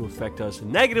start to affect us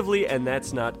negatively, and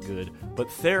that's not good. But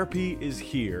therapy is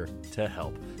here to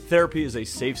help. Therapy is a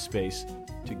safe space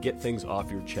to get things off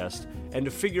your chest and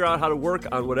to figure out how to work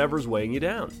on whatever's weighing you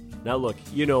down. Now look,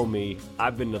 you know me,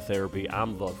 I've been to therapy,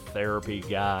 I'm the therapy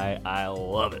guy, I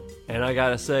love it. And I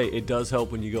gotta say, it does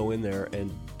help when you go in there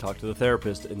and talk to the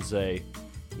therapist and say,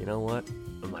 you know what,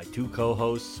 my two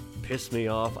co-hosts piss me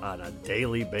off on a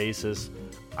daily basis,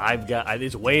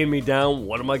 it's weighing me down,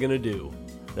 what am I gonna do?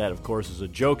 That of course is a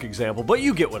joke example, but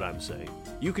you get what I'm saying.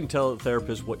 You can tell the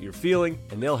therapist what you're feeling,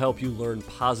 and they'll help you learn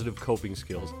positive coping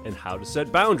skills and how to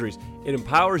set boundaries. It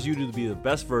empowers you to be the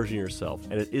best version of yourself,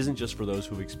 and it isn't just for those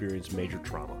who've experienced major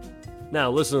trauma. Now,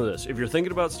 listen to this. If you're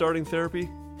thinking about starting therapy,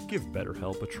 give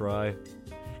BetterHelp a try.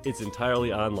 It's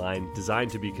entirely online, designed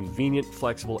to be convenient,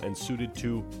 flexible, and suited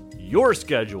to your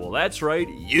schedule. That's right,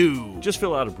 you. Just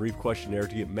fill out a brief questionnaire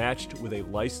to get matched with a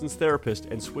licensed therapist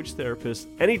and switch therapists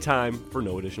anytime for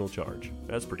no additional charge.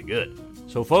 That's pretty good.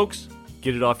 So, folks,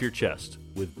 get it off your chest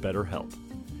with BetterHelp.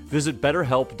 Visit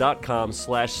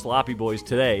BetterHelp.com/SloppyBoys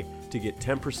today to get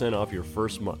 10% off your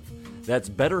first month. That's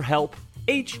BetterHelp,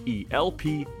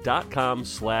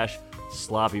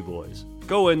 HELP.com/SloppyBoys.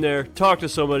 Go in there, talk to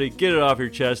somebody, get it off your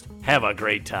chest, have a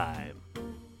great time.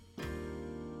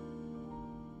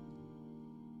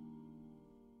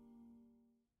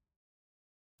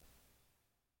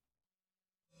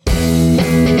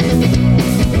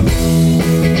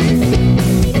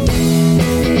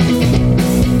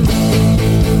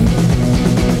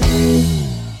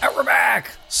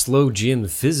 Sloe Gin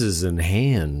Fizzes in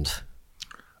hand.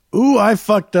 Ooh, I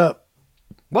fucked up.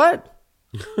 What?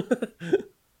 It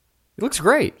looks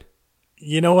great.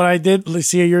 You know what I did? Let's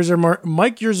see, yours are more.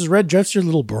 Mike, yours is red. Jeff's your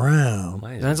little brown.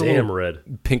 That's a Damn little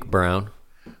red. Pink brown.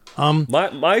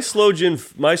 My slow gin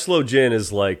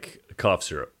is like cough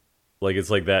syrup. Like it's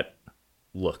like that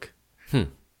look. I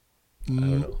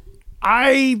don't know.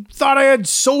 I thought I had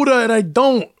soda and I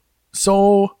don't.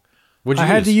 So What'd you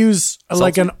had to use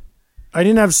like Seltzer? I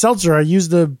didn't have seltzer. I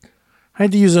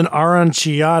had to use an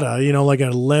aranciata, you know, like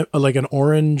an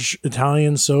orange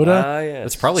Italian soda. Yes.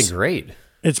 That's probably great.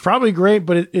 It's probably great,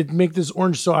 but it make this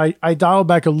orange. So I dialed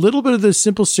back a little bit of the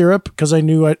simple syrup because I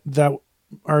knew that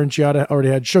aranciata already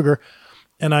had sugar,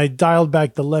 and I dialed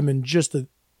back the lemon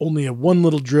only a one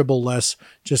little dribble less,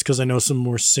 just because I know some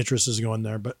more citrus is going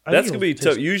there. But That's gonna be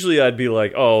tough. Usually I'd be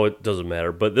like, oh, it doesn't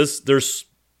matter. But there's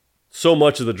so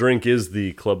much of the drink is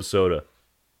the club soda.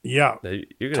 Yeah,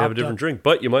 You're gonna have a different drink,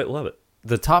 but you might love it.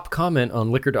 The top comment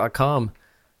on liquor.com,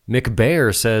 Mick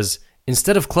Bayer says,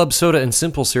 instead of club soda and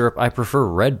simple syrup, I prefer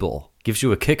Red Bull. Gives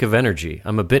you a kick of energy.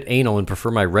 I'm a bit anal and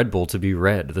prefer my Red Bull to be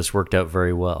red. This worked out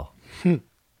very well.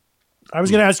 I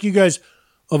was going to ask you guys,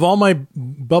 of all my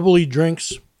bubbly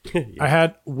drinks, I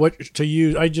had what to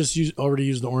use. I just already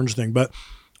used the orange thing, but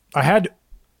I had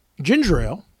ginger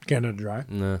ale, Canada Dry.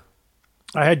 No.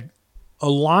 I had a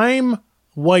lime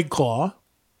White Claw.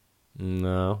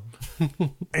 No.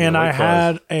 And I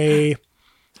had a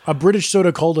British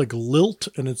soda called like Lilt,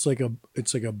 and it's like a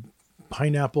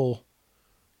pineapple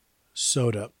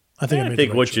soda. I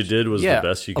think what you did was the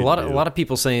best you could do. A lot of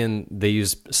people saying they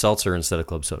use seltzer instead of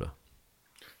club soda.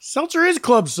 Seltzer is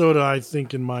club soda, I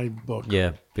think, in my book.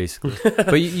 Yeah, basically.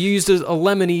 But you used a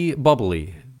lemony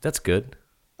bubbly. That's good.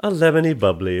 A lemony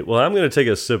bubbly. Well, I'm going to take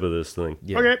a sip of this thing.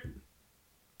 Yeah. Okay.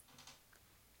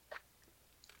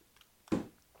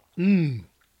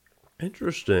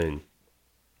 Interesting.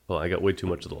 Well, I got way too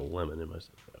much of the lemon in my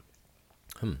stuff.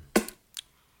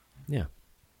 Yeah.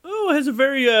 Oh, it has a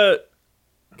very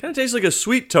kind of tastes like a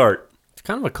sweet tart. It's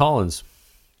kind of a Collins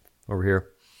over here.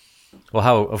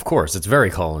 Well, of course, it's very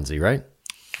Collinsy, right?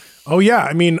 Oh yeah,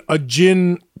 I mean a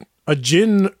gin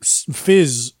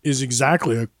fizz is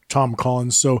exactly a Tom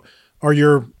Collins. So are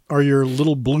your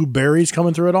little blue berries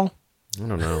coming through at all? I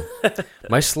don't know.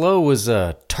 My Sloe was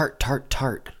tart.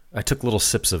 I took little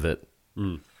sips of it.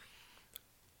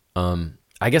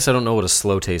 I guess I don't know what a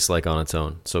Sloe tastes like on its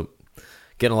own. So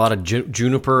getting a lot of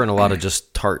juniper and a lot of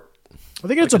just tart. I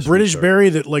think it's a British berry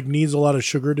that like needs a lot of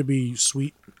sugar to be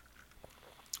sweet.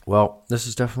 Well, this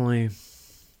is definitely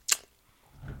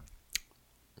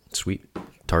sweet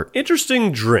tart.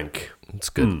 Interesting drink.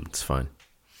 It's good. It's fine.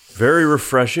 Very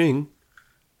refreshing,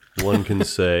 one can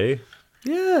say.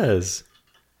 Yes.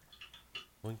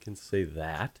 One can say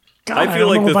that. God, I feel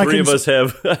like the three of us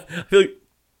have... I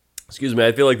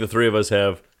feel like the three of us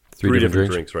have three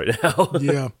different drinks right now.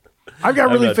 Yeah. I've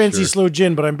got really fancy sure. sloe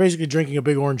gin, but I'm basically drinking a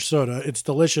big orange soda. It's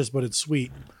delicious, but it's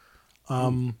sweet.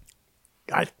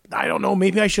 I don't know.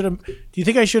 Maybe I should have... Do you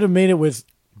think I should have made it with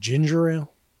ginger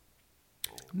ale?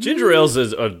 Ginger ales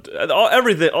is...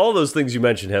 all those things you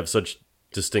mentioned have such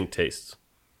distinct tastes.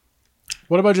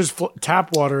 What about just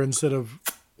tap water instead of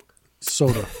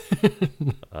soda?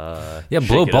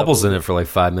 Blow bubbles in it for like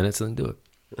 5 minutes and then do it.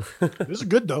 This is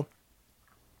good, though.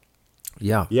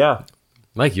 Yeah. Yeah.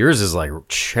 Mike, yours is like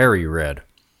cherry red.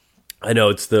 I know.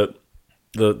 It's the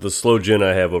sloe gin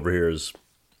I have over here is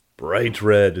bright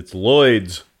red. It's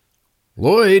Lloyd's.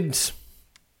 Lloyd's.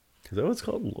 Is that what it's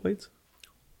called? Lloyd's?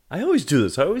 I always do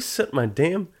this. I always set my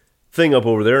damn thing up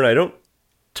over there, and I don't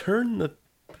turn the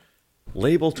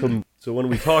label to... So when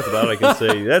we talk about it, I can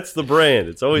say, that's the brand.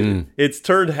 It's always... It's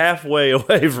turned halfway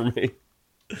away from me.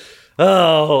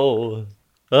 Oh.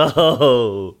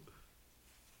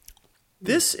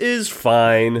 This is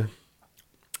fine.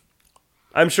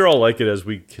 I'm sure I'll like it as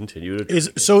we continue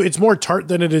to... So it's more tart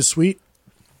than it is sweet?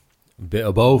 A bit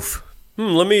of both.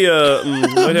 Let me...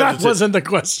 That wasn't the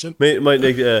question. I might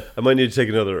need to take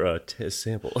another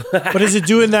sample. But is it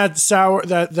doing that sour...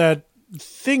 that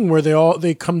thing where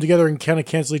they come together and kind of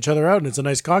cancel each other out, and it's a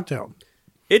nice cocktail?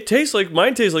 Mine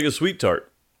tastes like a sweet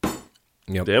tart.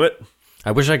 Yep. Damn it.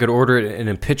 I wish I could order it in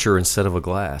a pitcher instead of a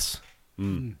glass.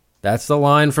 That's the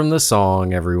line from the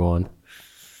song, everyone.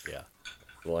 Yeah.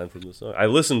 The line from the song. I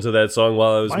listened to that song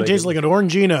while I was Mine tastes like an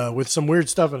Orangina with some weird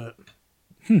stuff in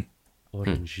it.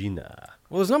 Orangina.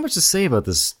 Well, there's not much to say about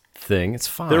this thing. It's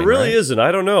fine. There really right? isn't.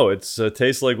 I don't know. It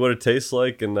tastes like what it tastes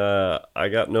like, and I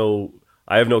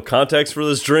have no context for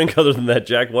this drink other than that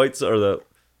Jack White's or the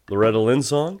Loretta Lynn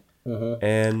song.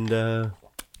 And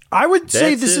I would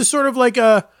say this is sort of like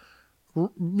a,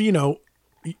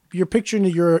 you're picturing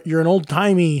you're an old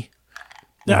timey,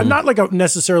 not like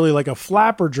necessarily like a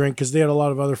flapper drink, because they had a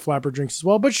lot of other flapper drinks as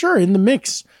well. But sure, in the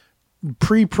mix,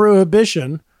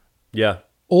 pre-prohibition, yeah,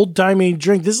 old timey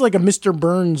drink. This is like a Mr.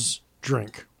 Burns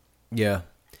drink. Yeah.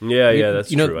 Yeah,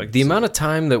 that's true. The amount of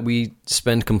time that we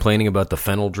spend complaining about the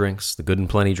fennel drinks, the Good and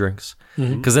Plenty drinks,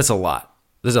 because that's a lot.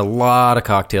 There's a lot of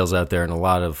cocktails out there and a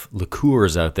lot of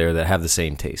liqueurs out there that have the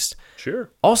same taste. Sure.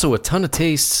 Also, a ton of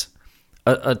tastes,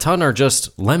 a ton are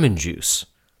just lemon juice,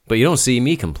 but you don't see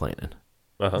me complaining.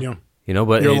 Yeah.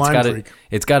 But You're a lime freak.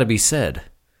 it's got to be said.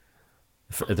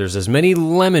 There's as many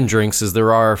lemon drinks as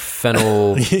there are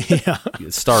fennel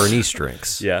star anise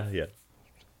drinks. Yeah.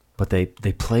 But they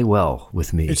play well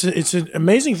with me. It's an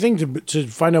amazing thing to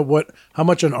find out how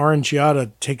much an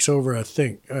aranciata takes over a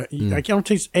thing. I can't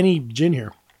taste any gin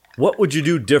here. What would you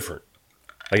do different?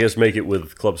 I guess make it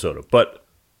with club soda. But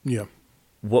yeah,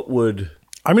 what would...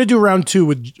 I'm going to do round 2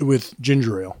 with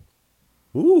ginger ale.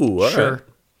 Ooh, all sure. right.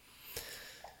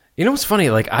 You know what's funny?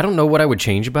 Like, I don't know what I would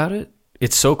change about it.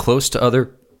 It's so close to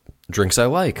other drinks I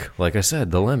like. Like I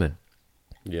said, the lemon.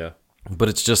 Yeah. But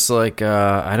it's just like,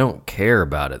 I don't care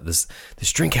about it. This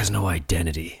drink has no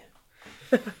identity.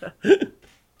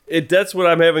 That's what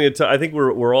I'm having I think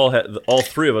we're all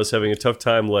three of us having a tough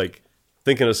time, like,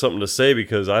 thinking of something to say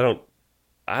because I don't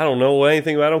know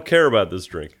anything. I don't care about this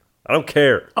drink. I don't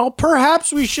care. Oh,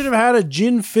 perhaps we should have had a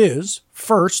gin fizz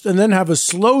first and then have a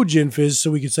slow gin fizz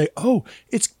so we could say, oh,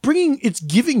 it's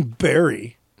giving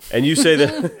berry. And you say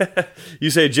that you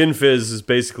say gin fizz is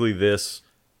basically this,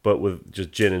 but with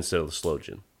just gin instead of the slow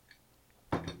gin.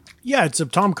 Yeah, it's a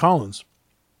Tom Collins.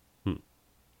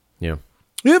 Yeah.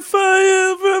 If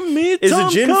I ever meet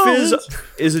Tom Collins.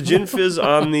 Is a gin fizz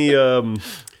on the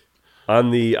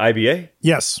IBA?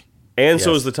 Yes. And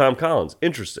so is the Tom Collins.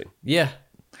 Interesting. Yeah.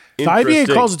 The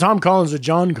IBA calls the Tom Collins a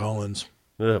John Collins.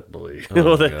 Oh, boy.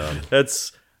 Oh, God.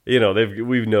 That's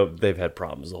they've had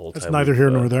problems the whole time. That's neither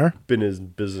here nor there. Been in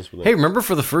business with them. Hey, remember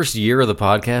for the first year of the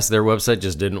podcast, their website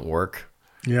just didn't work?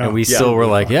 Yeah. And we still were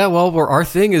like, our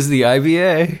thing is the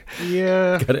IBA.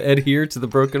 Yeah. Got to adhere to the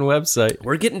broken website.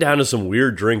 We're getting down to some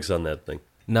weird drinks on that thing.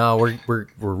 No, we're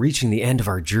reaching the end of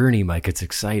our journey, Mike. It's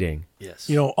exciting. Yes.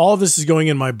 All of this is going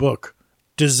in my book,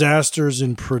 Disasters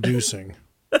in Producing.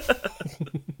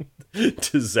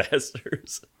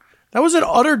 Disasters. That was an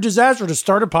utter disaster to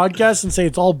start a podcast and say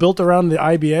it's all built around the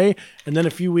IBA, and then a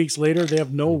few weeks later they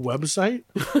have no website.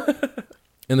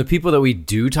 And the people that we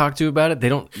do talk to about it, they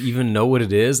don't even know what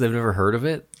it is. They've never heard of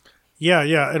it. Yeah.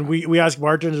 And we ask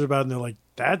bartenders about it, and they're like,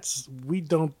 we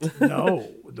don't know.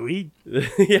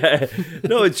 Yeah.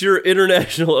 No, it's your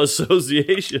international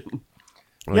association.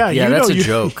 Like, that's a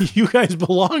joke. You guys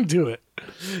belong to it.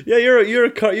 Yeah,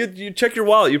 you check your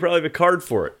wallet. You probably have a card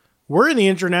for it. We're in the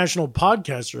International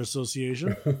Podcaster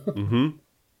Association. Mm-hmm.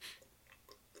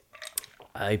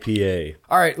 IPA.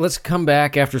 All right, let's come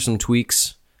back after some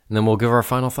tweaks, and then we'll give our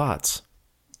final thoughts.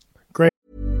 Great.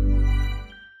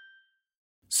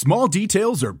 Small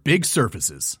details are big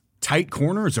surfaces. Tight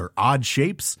corners are odd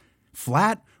shapes.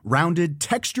 Flat, rounded,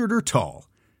 textured, or tall.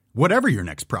 Whatever your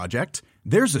next project,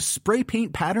 there's a spray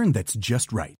paint pattern that's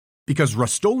just right. Because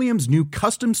Rust-Oleum's new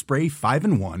Custom Spray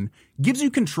 5-in-1 gives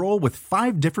you control with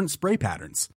 5 different spray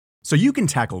patterns. So you can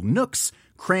tackle nooks,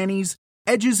 crannies,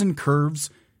 edges, and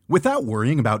curves without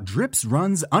worrying about drips,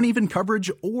 runs, uneven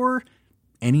coverage, or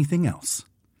anything else.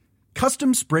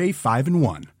 Custom Spray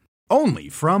 5-in-1. Only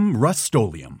from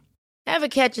Rust-Oleum. Ever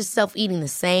catch yourself eating the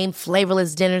same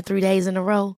flavorless dinner 3 days in a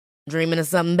row? Dreaming of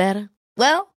something better?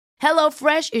 Well,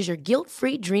 HelloFresh is your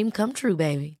guilt-free dream come true,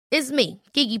 baby. It's me,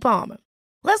 Keke Palmer.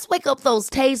 Let's wake up those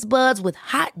taste buds with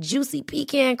hot, juicy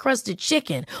pecan-crusted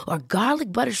chicken or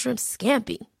garlic butter shrimp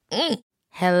scampi.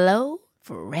 Hello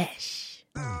Fresh.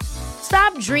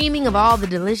 Stop dreaming of all the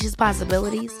delicious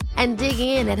possibilities and dig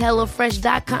in at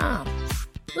HelloFresh.com.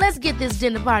 Let's get this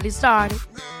dinner party started.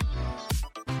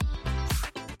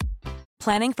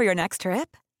 Planning for your next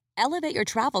trip? Elevate your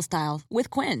travel style with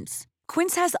Quince.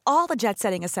 Quince has all the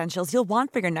jet-setting essentials you'll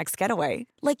want for your next getaway,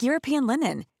 like European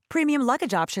linen, premium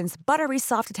luggage options, buttery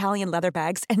soft Italian leather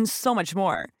bags, and so much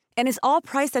more. And is all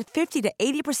priced at 50 to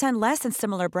 80% less than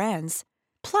similar brands.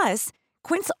 Plus,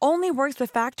 Quince only works with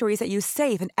factories that use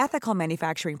safe and ethical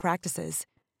manufacturing practices.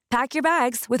 Pack your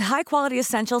bags with high-quality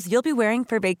essentials you'll be wearing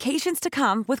for vacations to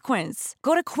come with Quince.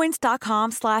 Go to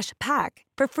quince.com/pack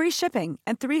for free shipping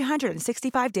and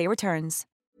 365-day returns.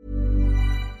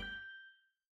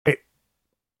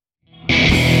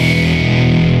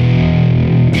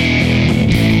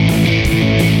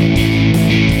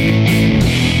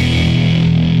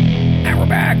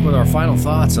 Back with our final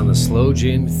thoughts on the Sloe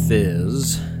Gin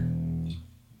Fizz.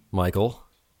 Michael?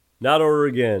 Not order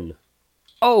again.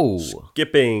 Oh.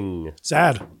 Skipping.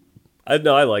 Sad. I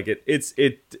like it.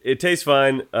 It tastes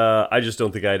fine. I just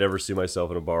don't think I'd ever see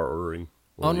myself in a bar ordering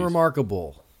one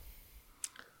Unremarkable.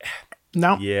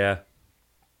 Now, yeah.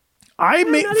 I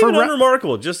made not even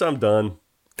unremarkable. Just I'm done.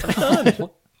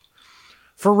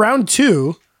 For round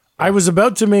 2, I was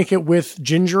about to make it with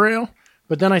ginger ale.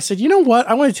 But then I said, you know what?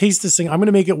 I want to taste this thing. I'm going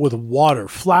to make it with water,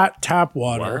 flat tap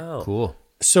water. Wow. Cool.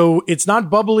 So it's not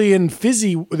bubbly and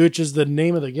fizzy, which is the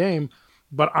name of the game,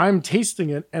 but I'm tasting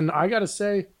it. And I got to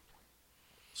say,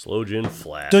 Sloe Gin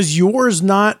flat. Does yours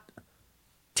not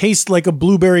taste like a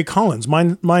blueberry Collins?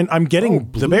 Mine I'm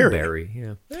getting the berry. Blueberry,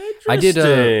 yeah. I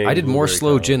did more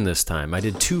slow gin this time. I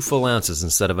did 2 full ounces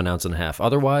instead of 1.5 ounces.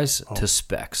 Otherwise, to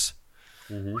specs.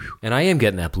 Mm-hmm. And I am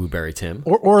getting that blueberry, Tim.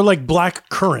 Or like black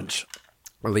currant.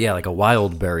 Or yeah, like a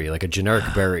wild berry, like a generic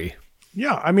berry.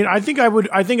 Yeah, I mean, I think I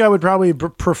would probably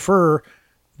prefer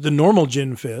the normal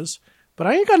gin fizz, but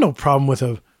I ain't got no problem with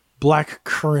a black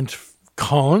currant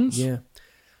Collins. Yeah.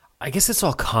 I guess it's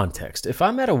all context. If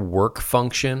I'm at a work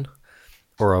function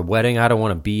or a wedding I don't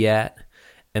want to be at,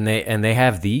 and they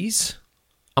have these,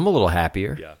 I'm a little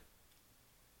happier. Yeah.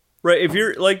 Right. If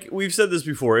you're like we've said this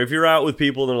before, if you're out with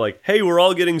people and they're like, "Hey, we're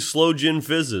all getting Sloe Gin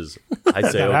Fizzes," I'd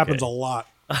say That okay. happens a lot.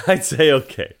 I'd say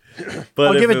okay. But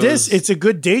I'll if give it this. was- It's a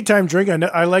good daytime drink.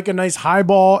 I like a nice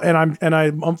highball, and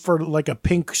I'm for like a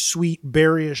pink, sweet,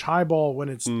 berryish highball when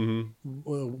it's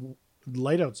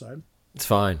light outside. It's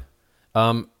fine.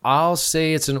 I'll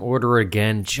say it's an order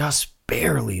again, just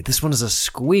barely. This one is a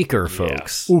squeaker,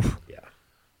 folks. Yeah. Oof. Yeah.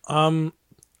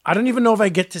 I don't even know if I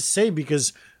get to say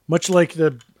because much like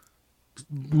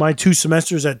my 2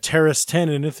 semesters at Terrace 10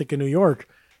 in Ithaca, New York,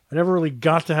 I never really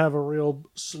got to have a real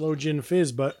Sloe Gin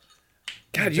Fizz, but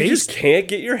God, you just can't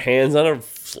get your hands on a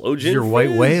Sloe Gin Your Fizz?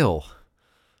 white whale.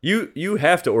 You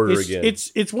have to order again.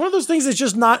 It's one of those things that's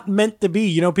just not meant to be.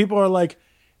 You know, people are like,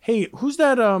 "Hey, who's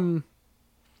that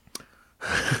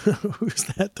who's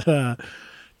that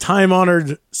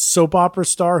time-honored soap opera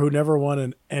star who never won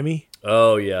an Emmy?"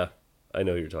 Oh yeah, I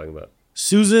know who you're talking about.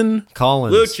 Susan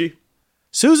Collins. Lucci.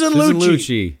 Susan Lucci.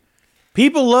 Lucci.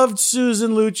 People loved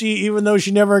Susan Lucci even though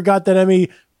she never got that Emmy.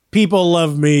 People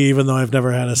love me even though I've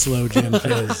never had a Sloe Gin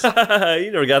Fizz.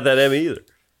 You never got that Emmy either.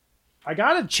 I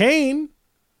got a chain.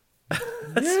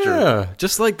 That's Yeah,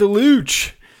 just like the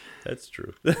Luch. That's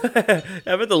true. I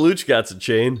bet the Luch got some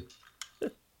chain.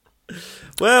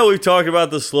 Well, we've talked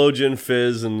about the Sloe Gin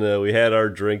Fizz, and we had our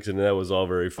drinks, and that was all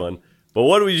very fun. But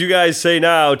what would you guys say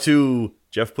now to,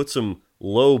 Jeff, put some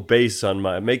low bass on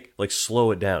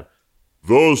slow it down.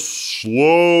 The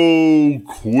Slow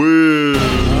Quiz.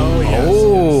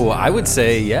 I would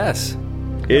say yes.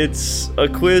 It's a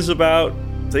quiz about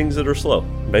things that are slow,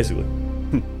 basically.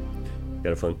 Kind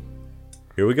of fun.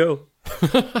 Here we go.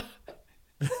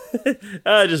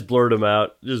 I just blurred them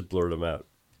out.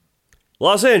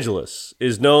 Los Angeles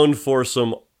is known for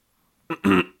some...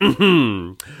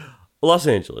 Los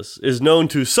Angeles is known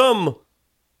to some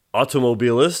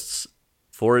automobilists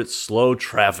for its slow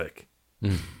traffic.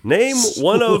 Name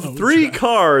one of 3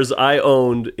 cars I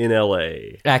owned in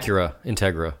L.A. Acura,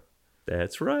 Integra.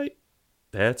 That's right.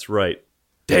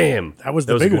 Damn. That was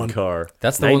the a big good one. car.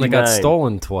 That's the one that got 99.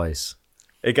 stolen twice.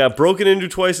 It got broken into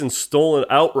twice and stolen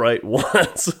outright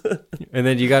once. And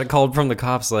then you got called from the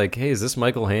cops like, "Hey, is this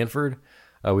Michael Hanford?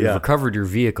 We've recovered your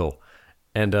vehicle."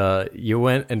 And you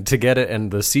went and to get it,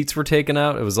 and the seats were taken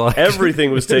out. It was like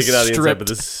Everything was taken out of the inside, stripped. but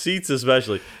the seats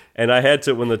especially. And I had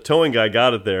to, when the towing guy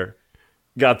got there,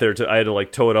 I had to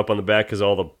like tow it up on the back because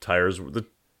all the tires,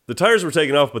 the tires were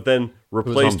taken off, but then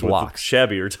replaced with blocks.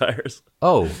 shabbier tires.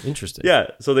 Oh, interesting.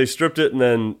 Yeah, so they stripped it and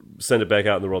then sent it back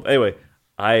out in the world. Anyway,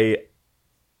 I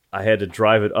had to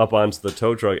drive it up onto the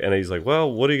tow truck, and he's like,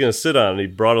 "Well, what are you going to sit on?" And he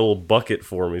brought a little bucket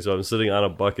for me, so I'm sitting on a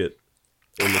bucket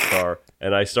in the car,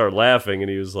 and I started laughing, and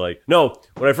he was like, "No."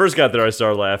 When I first got there, I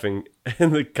started laughing,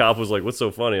 and the cop was like, "What's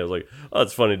so funny?" I was like, "Oh,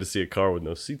 it's funny to see a car with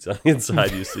no seats on the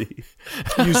inside, you see."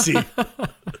 You see.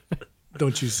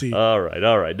 Don't you see? All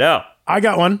right. Now, I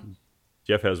got one.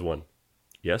 Jeff has one.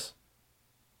 Yes?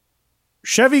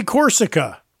 Chevy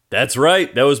Corsica. That's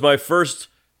right. That was my first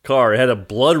car. It had a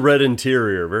blood red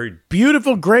interior. Very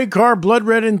Beautiful gray car, blood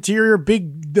red interior,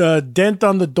 big dent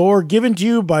on the door, given to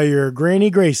you by your Granny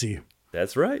Gracie.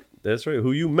 That's right.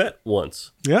 Who you met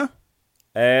once. Yeah.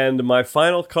 And my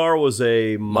final car was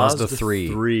a Mazda 3.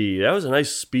 3. That was a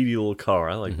nice, speedy little car.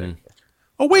 I like that.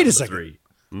 Oh, wait a Mazda second. 3.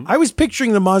 I was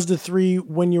picturing the Mazda 3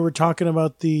 when you were talking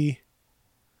about the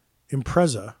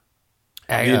Impreza.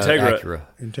 Integra.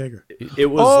 Integra. It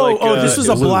was This was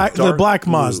the black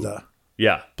blue. Mazda.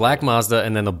 Yeah. Black Mazda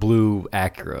and then the blue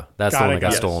Acura. That's the one that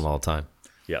got Yes. stolen all the time.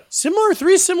 Yeah.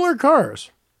 Three similar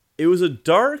cars. It was a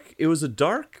dark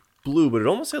blue, but it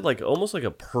almost had like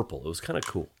a purple. It was kind of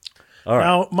cool. All right.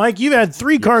 Now, Mike, you've had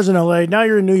 3 cars in LA. Now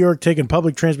you're in New York taking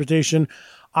public transportation.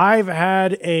 I've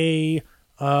had a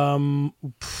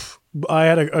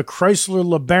Chrysler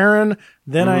LeBaron.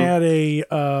 Then I had a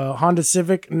Honda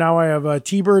Civic. Now I have a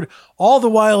T-Bird. All the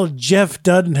while, Jeff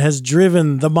Dutton has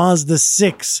driven the Mazda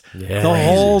 6 the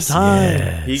whole time.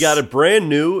 Yes. He got it brand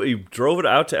new. He drove it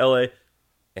out to LA,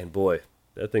 and boy,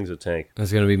 that thing's a tank.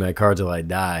 That's going to be my car till I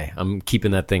die. I'm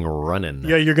keeping that thing running.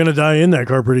 Yeah, you're gonna die in that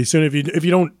car pretty soon if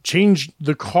you don't change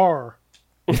the car.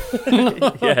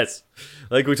 Yes.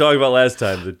 Like we talked about last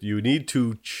time, that you need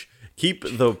to keep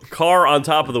the car on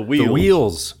top of the wheels. The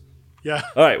wheels. Yeah.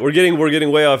 All right, we're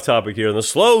getting way off topic here. In the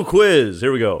slow quiz,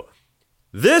 here we go.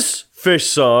 This fish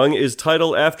song is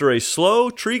titled after a slow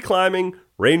tree-climbing,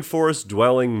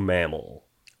 rainforest-dwelling mammal.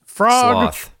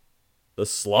 Frog. Sloth. The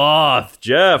sloth,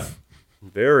 Jeff.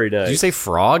 Very nice. Did you say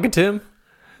frog, Tim?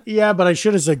 Yeah, but I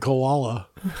should have said koala.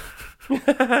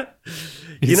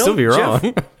 You'd still be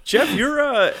wrong. Jeff, you're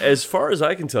as far as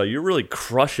I can tell, you're really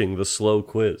crushing the slow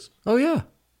quiz. Oh, yeah.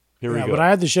 Here we go. But I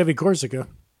had the Chevy Corsica.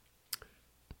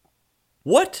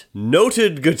 What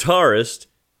noted guitarist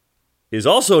is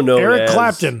also known Eric as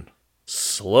Clapton.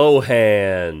 Slow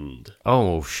Hand?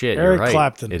 Oh, shit. Eric you're right.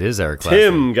 Clapton. It is Eric Clapton.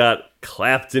 Tim got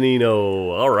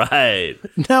Claptonino. All right.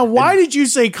 Now, why did you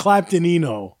say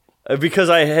Claptonino? Because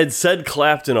I had said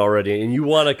Clapton already, and you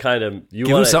want to kind of Give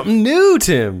him something new,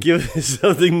 Tim. Give him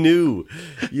something new.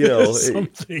 You know,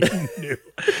 Something new.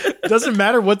 Doesn't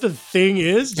matter what the thing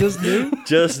is, just new.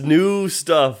 just new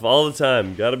stuff all the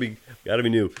time. Gotta be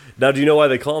new. Now, do you know why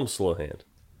they call him Slow Hand?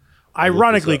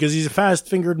 Ironically, because he's a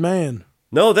fast-fingered man.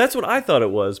 No, that's what I thought it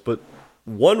was, but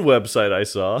one website I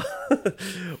saw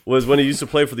was when he used to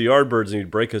play for the Yardbirds and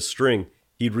he'd break a string,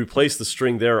 he'd replace the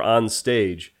string there on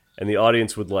stage, and the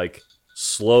audience would like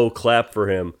slow clap for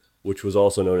him, which was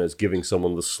also known as giving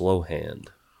someone the slow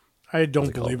hand. I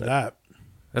don't believe that.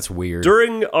 That's weird.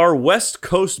 During our West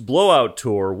Coast Blowout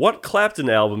tour, what Clapton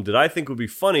album did I think would be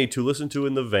funny to listen to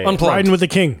in the van? Unplugged. Riding with the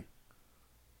King.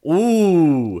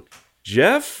 Ooh,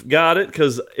 Jeff got it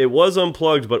because it was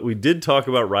Unplugged, but we did talk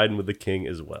about Riding with the King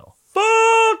as well.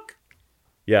 Fuck!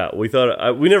 Yeah, we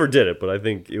thought, we never did it, but I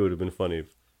think it would have been funny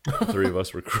if the three of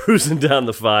us were cruising down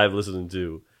the 5 listening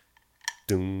to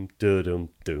doom, da-dum,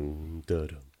 doom,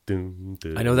 da-dum, doom,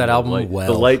 da-dum. I know that album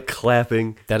well. The light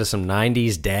clapping. That is some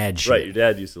 90s dad shit. Right, your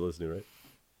dad used to listen to it, right?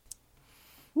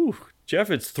 Whew. Jeff,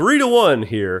 it's 3-1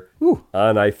 here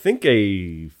on, I think,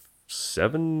 a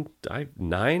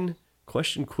 9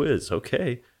 question quiz.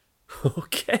 Okay.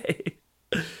 Okay.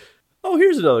 Oh,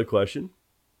 here's another question.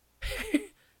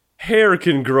 Hair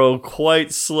can grow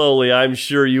quite slowly, I'm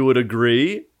sure you would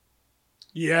agree.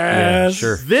 Yes. Yeah,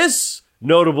 sure. This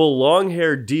notable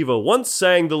long-haired diva once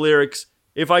sang the lyrics,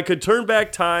 "If I could turn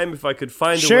back time, if I could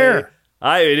find a way."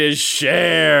 It is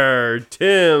Cher.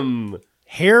 Tim.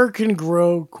 Hair can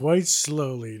grow quite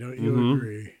slowly, don't you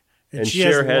agree? And she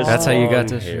Cher has That's how you got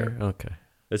to long hair. Cher? Okay.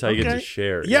 That's how you get to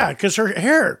Cher. Yeah, because her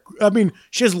hair, I mean,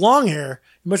 she has long hair.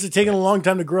 It must have taken a long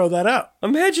time to grow that up.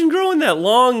 Imagine growing that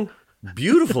long,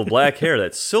 beautiful black hair,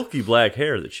 that silky black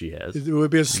hair that she has. It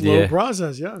would be a slow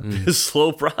process, yeah. A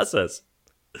slow process.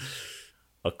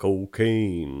 A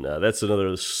cocaine. That's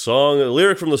another song, a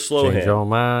lyric from the Slow Change Hand. your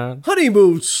mind. Honey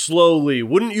moves slowly.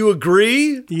 Wouldn't you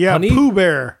agree? Yeah, Honey? Pooh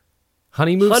Bear.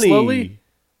 Honey moves Honey slowly?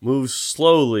 moves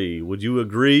slowly. Would you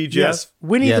agree, Jeff? Yes.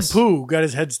 Winnie Yes. the Pooh got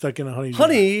his head stuck in a honey jar.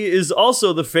 Honey is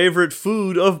also the favorite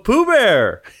food of Pooh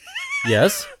Bear.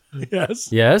 Yes.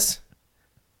 Yes. Yes.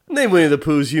 Name Winnie the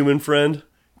Pooh's human friend.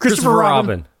 Christopher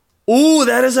Robin. Ooh,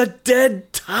 that is a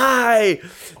dead tie.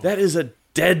 That is a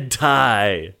dead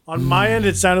tie. On my end,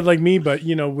 it sounded like me, but,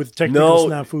 with technical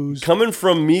No, snafus. coming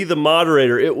from me, the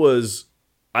moderator,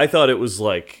 I thought it was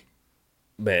like,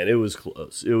 man, it was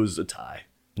close. It was a tie.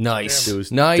 Nice. It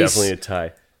was nice. definitely a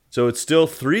tie. So it's still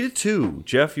 3-2.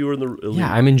 Jeff, you were in the lead.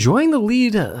 Yeah, I'm enjoying the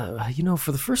lead,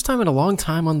 for the first time in a long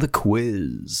time on the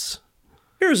quiz.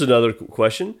 Here's another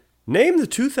question. Name the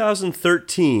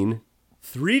 2013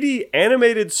 3D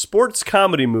animated sports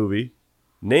comedy movie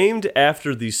named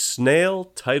after the snail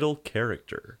title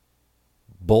character.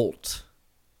 Bolt.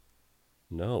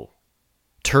 No.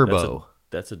 Turbo.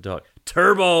 That's a dog.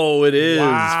 Turbo it is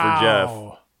for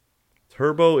Jeff.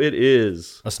 Turbo it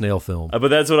is. A snail film. But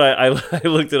that's what I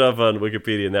looked it up on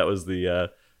Wikipedia, and that was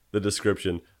the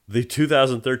description. The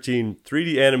 2013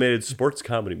 3D animated sports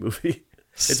comedy movie.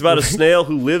 It's about a snail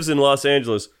who lives in Los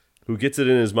Angeles who gets it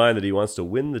in his mind that he wants to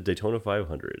win the Daytona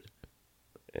 500.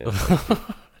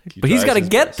 But he's got to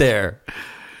get there.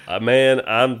 Man,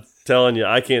 I'm telling you,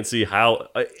 I can't see how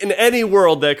in any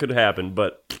world that could happen,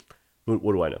 but what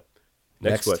do I know?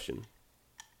 Next question.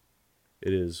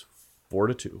 It is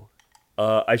 4-2.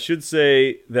 I should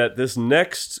say that this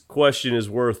next question is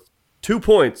worth 2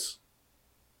 points.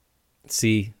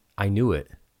 See, I knew it.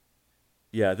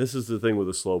 Yeah, this is the thing with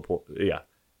the slow point. Yeah,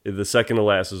 the second to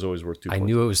last is always worth 2 points. I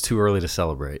knew it was too early to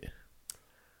celebrate.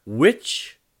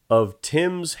 Which of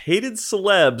Tim's hated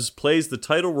celebs plays the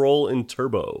title role in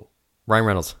Turbo? Ryan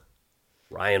Reynolds.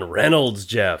 Ryan Reynolds,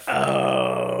 Jeff.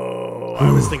 Oh,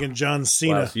 I was thinking John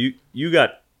Cena. Wow, so you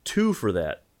got 2 for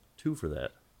that. 2 for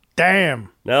that. Damn.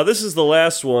 Now, this is the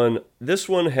last one. This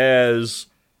one has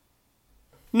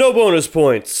no bonus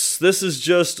points. This is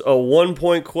just a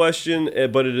 1-point question,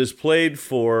 but it is played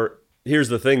for... Here's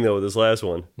the thing, though, with this last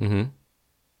one. Mm-hmm.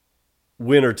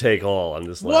 Winner take all on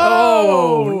this last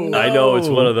Whoa! one. I know, it's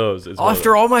one of those.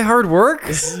 After all my hard work?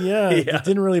 Yeah, it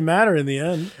didn't really matter in the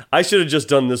end. I should have just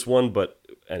done this one, but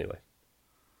anyway.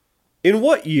 In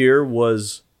what year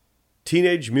was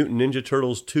Teenage Mutant Ninja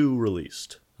Turtles 2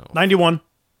 released? 91.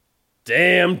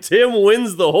 Damn, Tim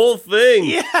wins the whole thing.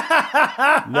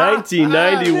 Yeah.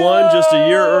 1991, just a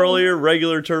year earlier,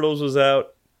 regular Turtles was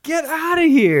out. Get out of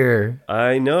here.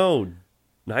 I know.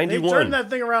 91. They turned that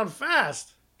thing around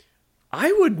fast.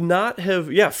 I would not have,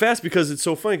 fast because it's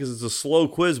so funny because it's a slow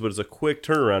quiz, but it's a quick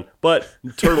turnaround. But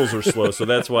turtles are slow, so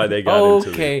that's why they got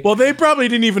into it. Well, they probably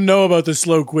didn't even know about the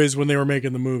slow quiz when they were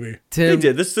making the movie. Tim, they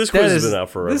did. This quiz has been out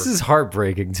forever. This is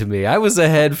heartbreaking to me. I was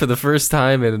ahead for the first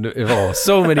time in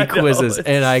so many quizzes,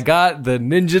 and I got the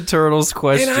Ninja Turtles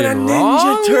question wrong.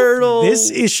 Ninja Turtle.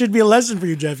 It should be a lesson for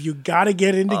you, Jeff. You got to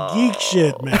get into geek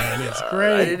shit, man. It's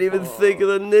great. I didn't even think of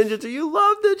the Ninja Turtles. You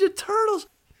love Ninja Turtles.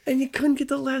 And you couldn't get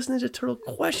the last Ninja Turtle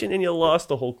question, and you lost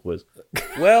the whole quiz.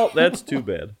 Well, that's too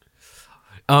bad.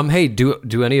 Hey,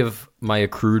 do any of my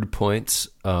accrued points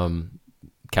count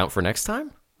for next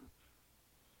time?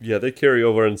 Yeah, they carry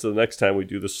over into the next time we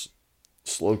do this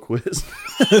slow quiz.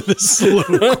 The slow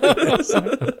quiz.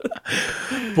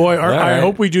 Boy, I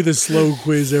hope we do the slow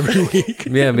quiz every week.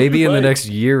 Yeah, maybe in the next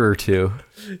year or two.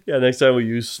 Yeah, next time we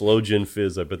use Sloe Gin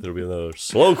Fizz, I bet there'll be another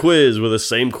slow quiz with the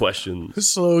same questions.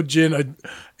 Sloe Gin,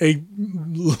 a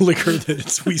liquor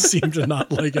that we seem to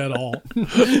not like at all.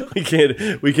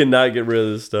 We cannot get rid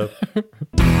of this stuff.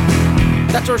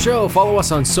 That's our show. Follow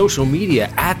us on social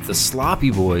media at The Sloppy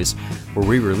Boys, where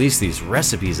we release these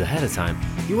recipes ahead of time.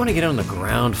 You want to get on the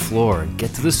ground floor and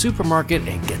get to the supermarket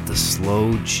and get the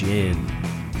Sloe Gin.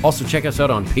 Also, check us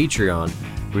out on Patreon,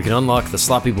 where we can unlock the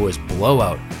Sloppy Boys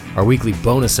Blowout, our weekly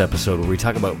bonus episode where we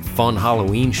talk about fun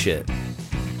Halloween shit.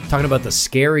 Talking about the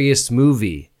scariest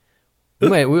movie.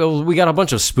 We got a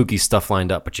bunch of spooky stuff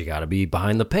lined up, but you got to be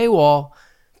behind the paywall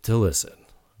to listen.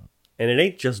 And it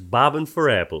ain't just bobbing for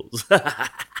apples.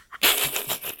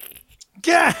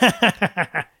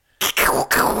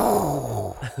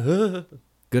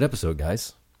 Good episode,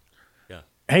 guys. Yeah.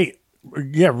 Hey,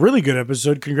 really good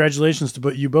episode. Congratulations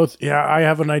to you both. Yeah, I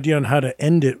have an idea on how to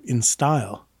end it in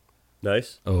style.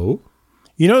 Nice. Oh?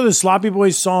 You know the Sloppy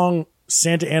Boys song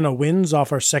Santa Ana Wins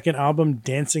off our second album,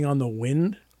 Dancing on the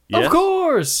Wind? Yes. Of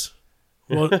course.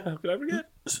 Well, How could I forget?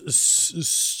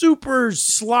 Super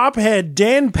slophead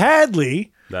Dan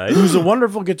Padley, Nice. who's a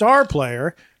wonderful guitar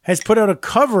player, has put out a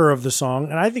cover of the song,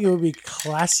 and I think it would be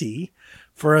classy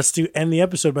for us to end the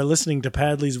episode by listening to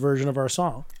Padley's version of our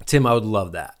song. Tim, I would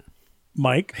love that.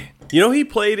 Mike? You know, he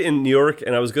played in New York,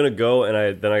 and I was going to go,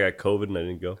 and then I got COVID, and I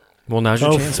didn't go. Well, now's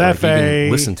your chance. Like, you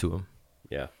can listen to him.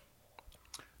 Yeah.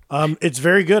 It's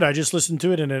very good. I just listened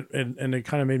to it, and it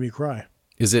kind of made me cry.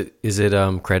 Is it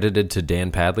credited to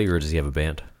Dan Padley, or does he have a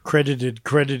band? Credited.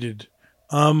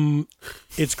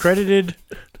 It's credited.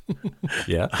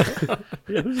 Yeah.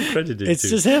 Yeah, who's it credited It's to?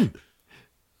 just him.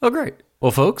 Oh, great.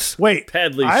 Well, folks. Wait,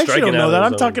 Padley I actually striking don't know out that. on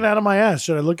I'm his talking own. out of my ass.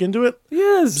 Should I look into it?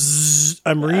 Yes. Bzzz,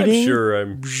 I'm reading.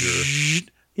 I'm sure.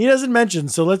 He doesn't mention,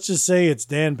 so let's just say it's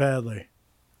Dan Padley.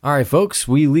 All right, folks.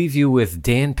 We leave you with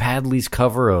Dan Padley's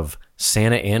cover of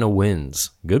Santa Ana Wins.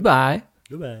 Goodbye.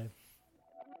 Goodbye.